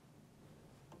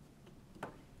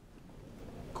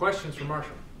 Questions for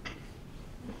Marshall?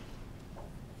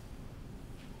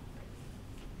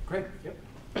 Great. Yep.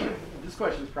 This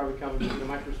question is probably coming from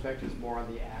my perspective is more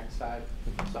on the ag side.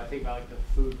 So I think about like the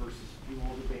food versus fuel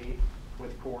debate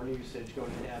with corn usage going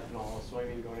into ethanol,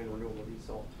 soybean going into renewable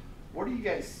diesel. What are you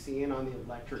guys seeing on the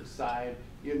electric side?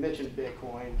 You had mentioned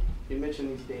Bitcoin. You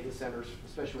mentioned these data centers,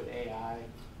 especially with AI.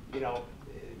 Kind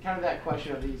of that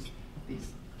question of these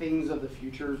things of the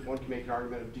future. One can make an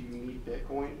argument of, do you need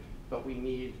Bitcoin? But we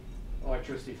need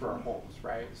electricity for our homes,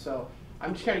 right? So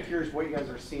I'm just kind of curious what you guys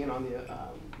are seeing on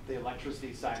the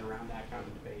electricity side around that kind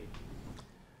of debate.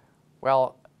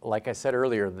 Well, like I said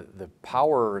earlier, the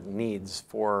power needs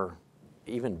for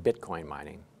even Bitcoin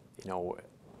mining,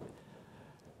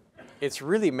 it's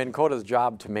really Minn Kota's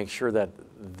job to make sure that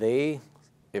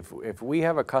if we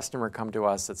have a customer come to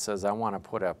us that says, I want to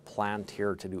put a plant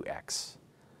here to do X,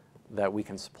 that we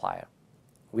can supply it.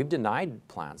 We've denied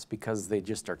plants because they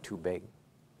just are too big.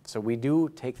 So we do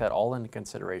take that all into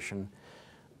consideration.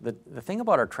 The thing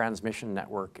about our transmission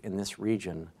network in this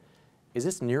region is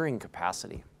it's nearing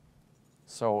capacity.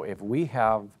 So if we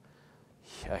have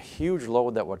a huge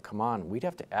load that would come on, we'd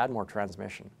have to add more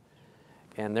transmission.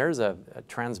 And there's a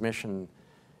transmission,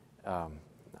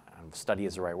 study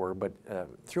is the right word, but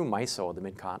through MISO, the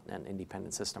Mid-Continent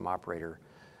Independent System Operator,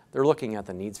 they're looking at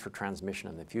the needs for transmission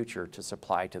in the future to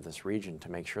supply to this region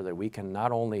to make sure that we can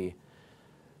not only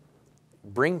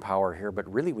bring power here,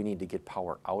 but really we need to get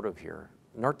power out of here.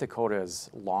 North Dakota is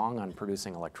long on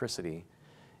producing electricity,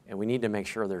 and we need to make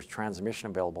sure there's transmission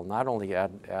available, not only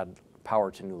add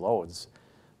power to new loads,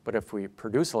 but if we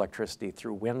produce electricity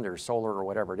through wind or solar or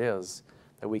whatever it is,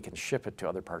 that we can ship it to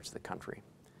other parts of the country.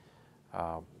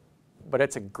 But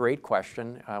it's a great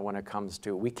question when it comes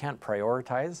to, we can't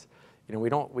prioritize.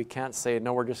 We can't say,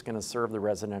 no, we're just going to serve the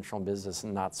residential business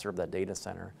and not serve that data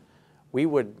center. We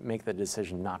would make the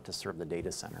decision not to serve the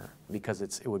data center because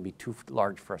it would be too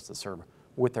large for us to serve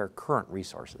with our current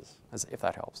resources, if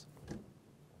that helps.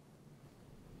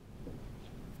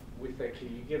 With that,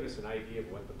 can you give us an idea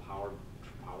of what the power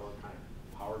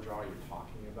draw you're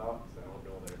talking about? Because I don't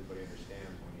know that everybody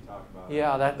understands when you talk about.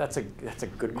 Yeah, that's a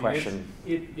good question.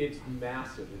 It's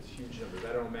massive. It's huge numbers.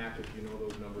 I don't know, Matt, if you know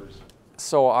those numbers.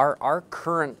 So our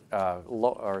current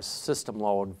our system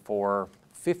load for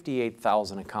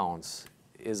 58,000 accounts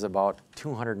is about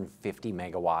 250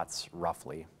 megawatts,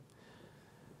 roughly.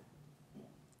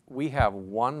 We have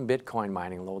one Bitcoin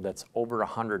mining load that's over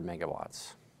 100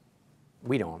 megawatts.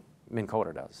 We don't. Minn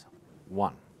Kota does.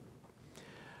 One.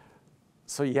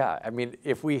 So yeah, I mean,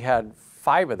 if we had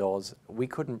 5 of those, we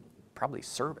couldn't probably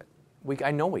serve it.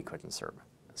 I know we couldn't serve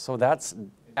it. So that's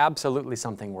absolutely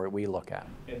something where we look at.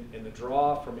 And the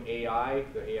draw from AI,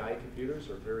 the AI computers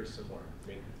are very similar. I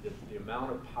mean, the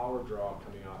amount of power draw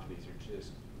coming off these are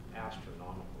just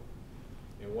astronomical.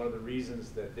 And one of the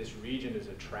reasons that this region is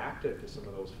attractive to some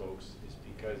of those folks is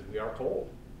because we are cold.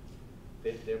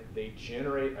 They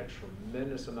generate a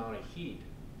tremendous amount of heat.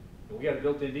 And we got a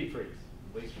built-in deep freeze,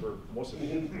 at least for most of the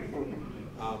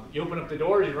you open up the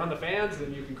doors, you run the fans,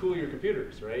 and you can cool your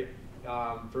computers, right?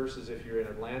 Versus if you're in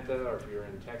Atlanta or if you're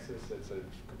in Texas, it's a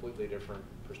completely different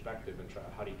perspective and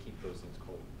how do you keep those things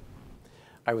cold?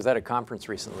 I was at a conference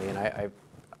recently, and I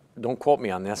don't quote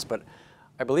me on this, but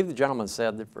I believe the gentleman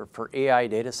said that for AI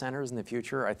data centers in the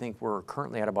future, I think we're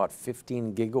currently at about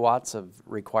 15 gigawatts of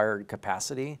required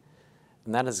capacity,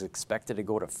 and that is expected to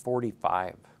go to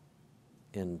 45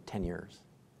 in 10 years.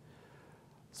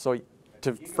 So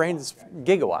to Frane's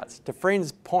gigawatts, to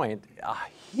Frane's point, a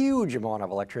huge amount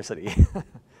of electricity,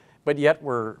 but yet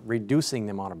we're reducing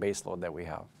the amount of baseload that we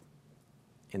have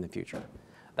in the future.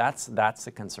 That's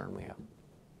the concern we have.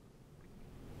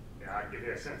 Yeah, I'll give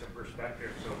you a sense of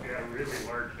perspective. So if you have a really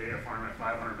large data farm at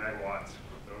 500 megawatts,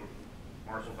 so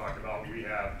Marshal talked about, we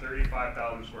have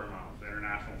 35,000 square miles,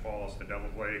 International Falls to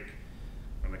Devils Lake,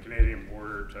 from the Canadian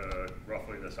border to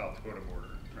roughly the South Dakota border,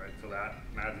 right? So that,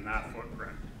 imagine that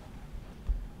footprint.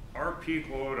 Our peak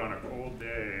load on a cold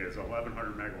day is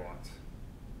 1,100 megawatts.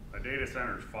 A data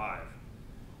center is 5.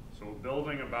 So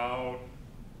building about,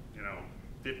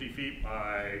 50 feet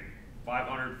by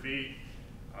 500 feet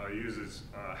uses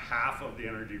half of the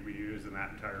energy we use in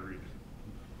that entire region.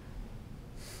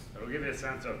 It'll give you a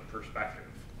sense of perspective,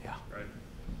 Yeah. right?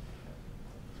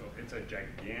 So it's a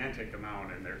gigantic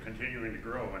amount, and they're continuing to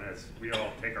grow. And as we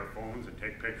all take our phones and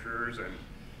take pictures, and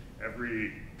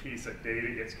every piece of data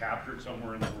gets captured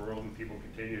somewhere in the world, and people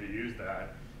continue to use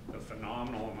that, the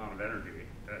phenomenal amount of energy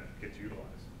that gets utilized.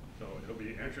 So it'll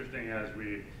be interesting as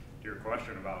we, to your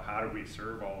question about how do we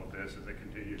serve all of this as it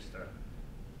continues to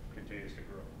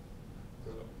grow.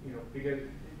 So, because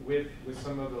with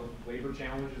some of the labor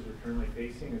challenges we're currently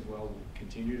facing as well, we'll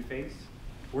continue to face,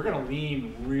 we're going to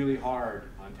lean really hard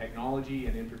on technology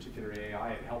and in particular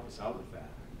AI and help us out with that.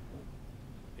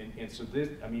 And so this,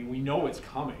 we know it's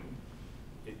coming.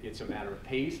 It's a matter of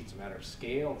pace, it's a matter of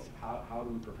scale, it's how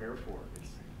do we prepare for it?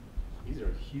 These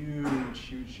are huge,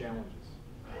 huge challenges.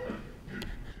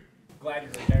 Glad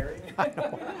you're retiring.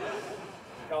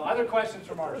 No, other questions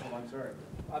for Marshal, I'm sorry.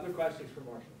 Other questions for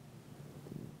Marshal?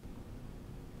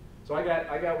 So I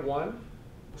got one.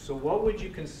 So what would you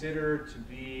consider to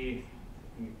be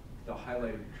the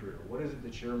highlight of your career? What is it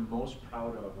that you're most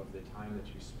proud of the time that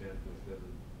you spent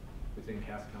within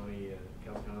Cass County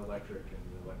Electric and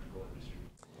the electrical industry?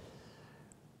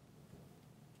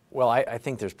 Well, I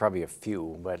think there's probably a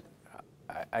few, but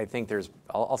I think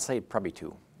I'll say probably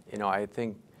two. I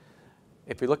think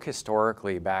if we look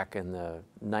historically back in the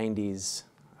 90s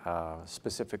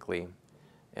specifically,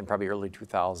 and probably early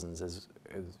 2000s, is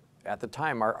at the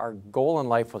time our goal in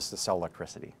life was to sell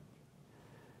electricity.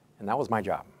 And that was my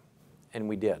job. And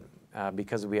we did,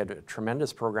 because we had a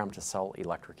tremendous program to sell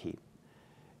electric heat.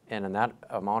 And in that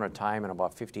amount of time, in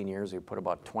about 15 years, we put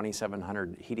about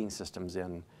 2,700 heating systems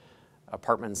in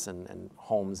apartments and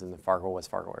homes in the West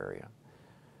Fargo area.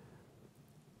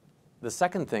 The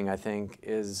second thing, I think,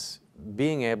 is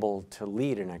being able to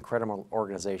lead an incredible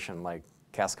organization like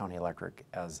Cass County Electric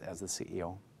as the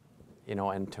CEO,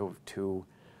 and to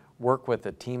work with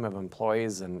a team of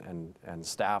employees and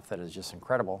staff that is just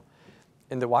incredible,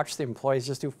 and to watch the employees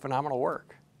just do phenomenal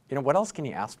work. What else can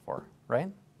you ask for,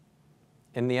 right?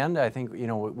 In the end, I think,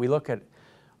 we look at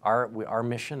our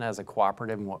mission as a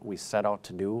cooperative and what we set out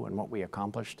to do and what we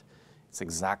accomplished. It's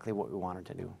exactly what we wanted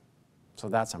to do.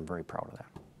 So I'm very proud of that.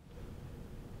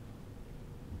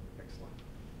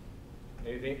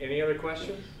 Excellent. Any other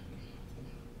questions?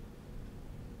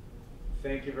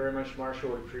 Thank you very much,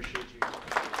 Marshal. We appreciate you.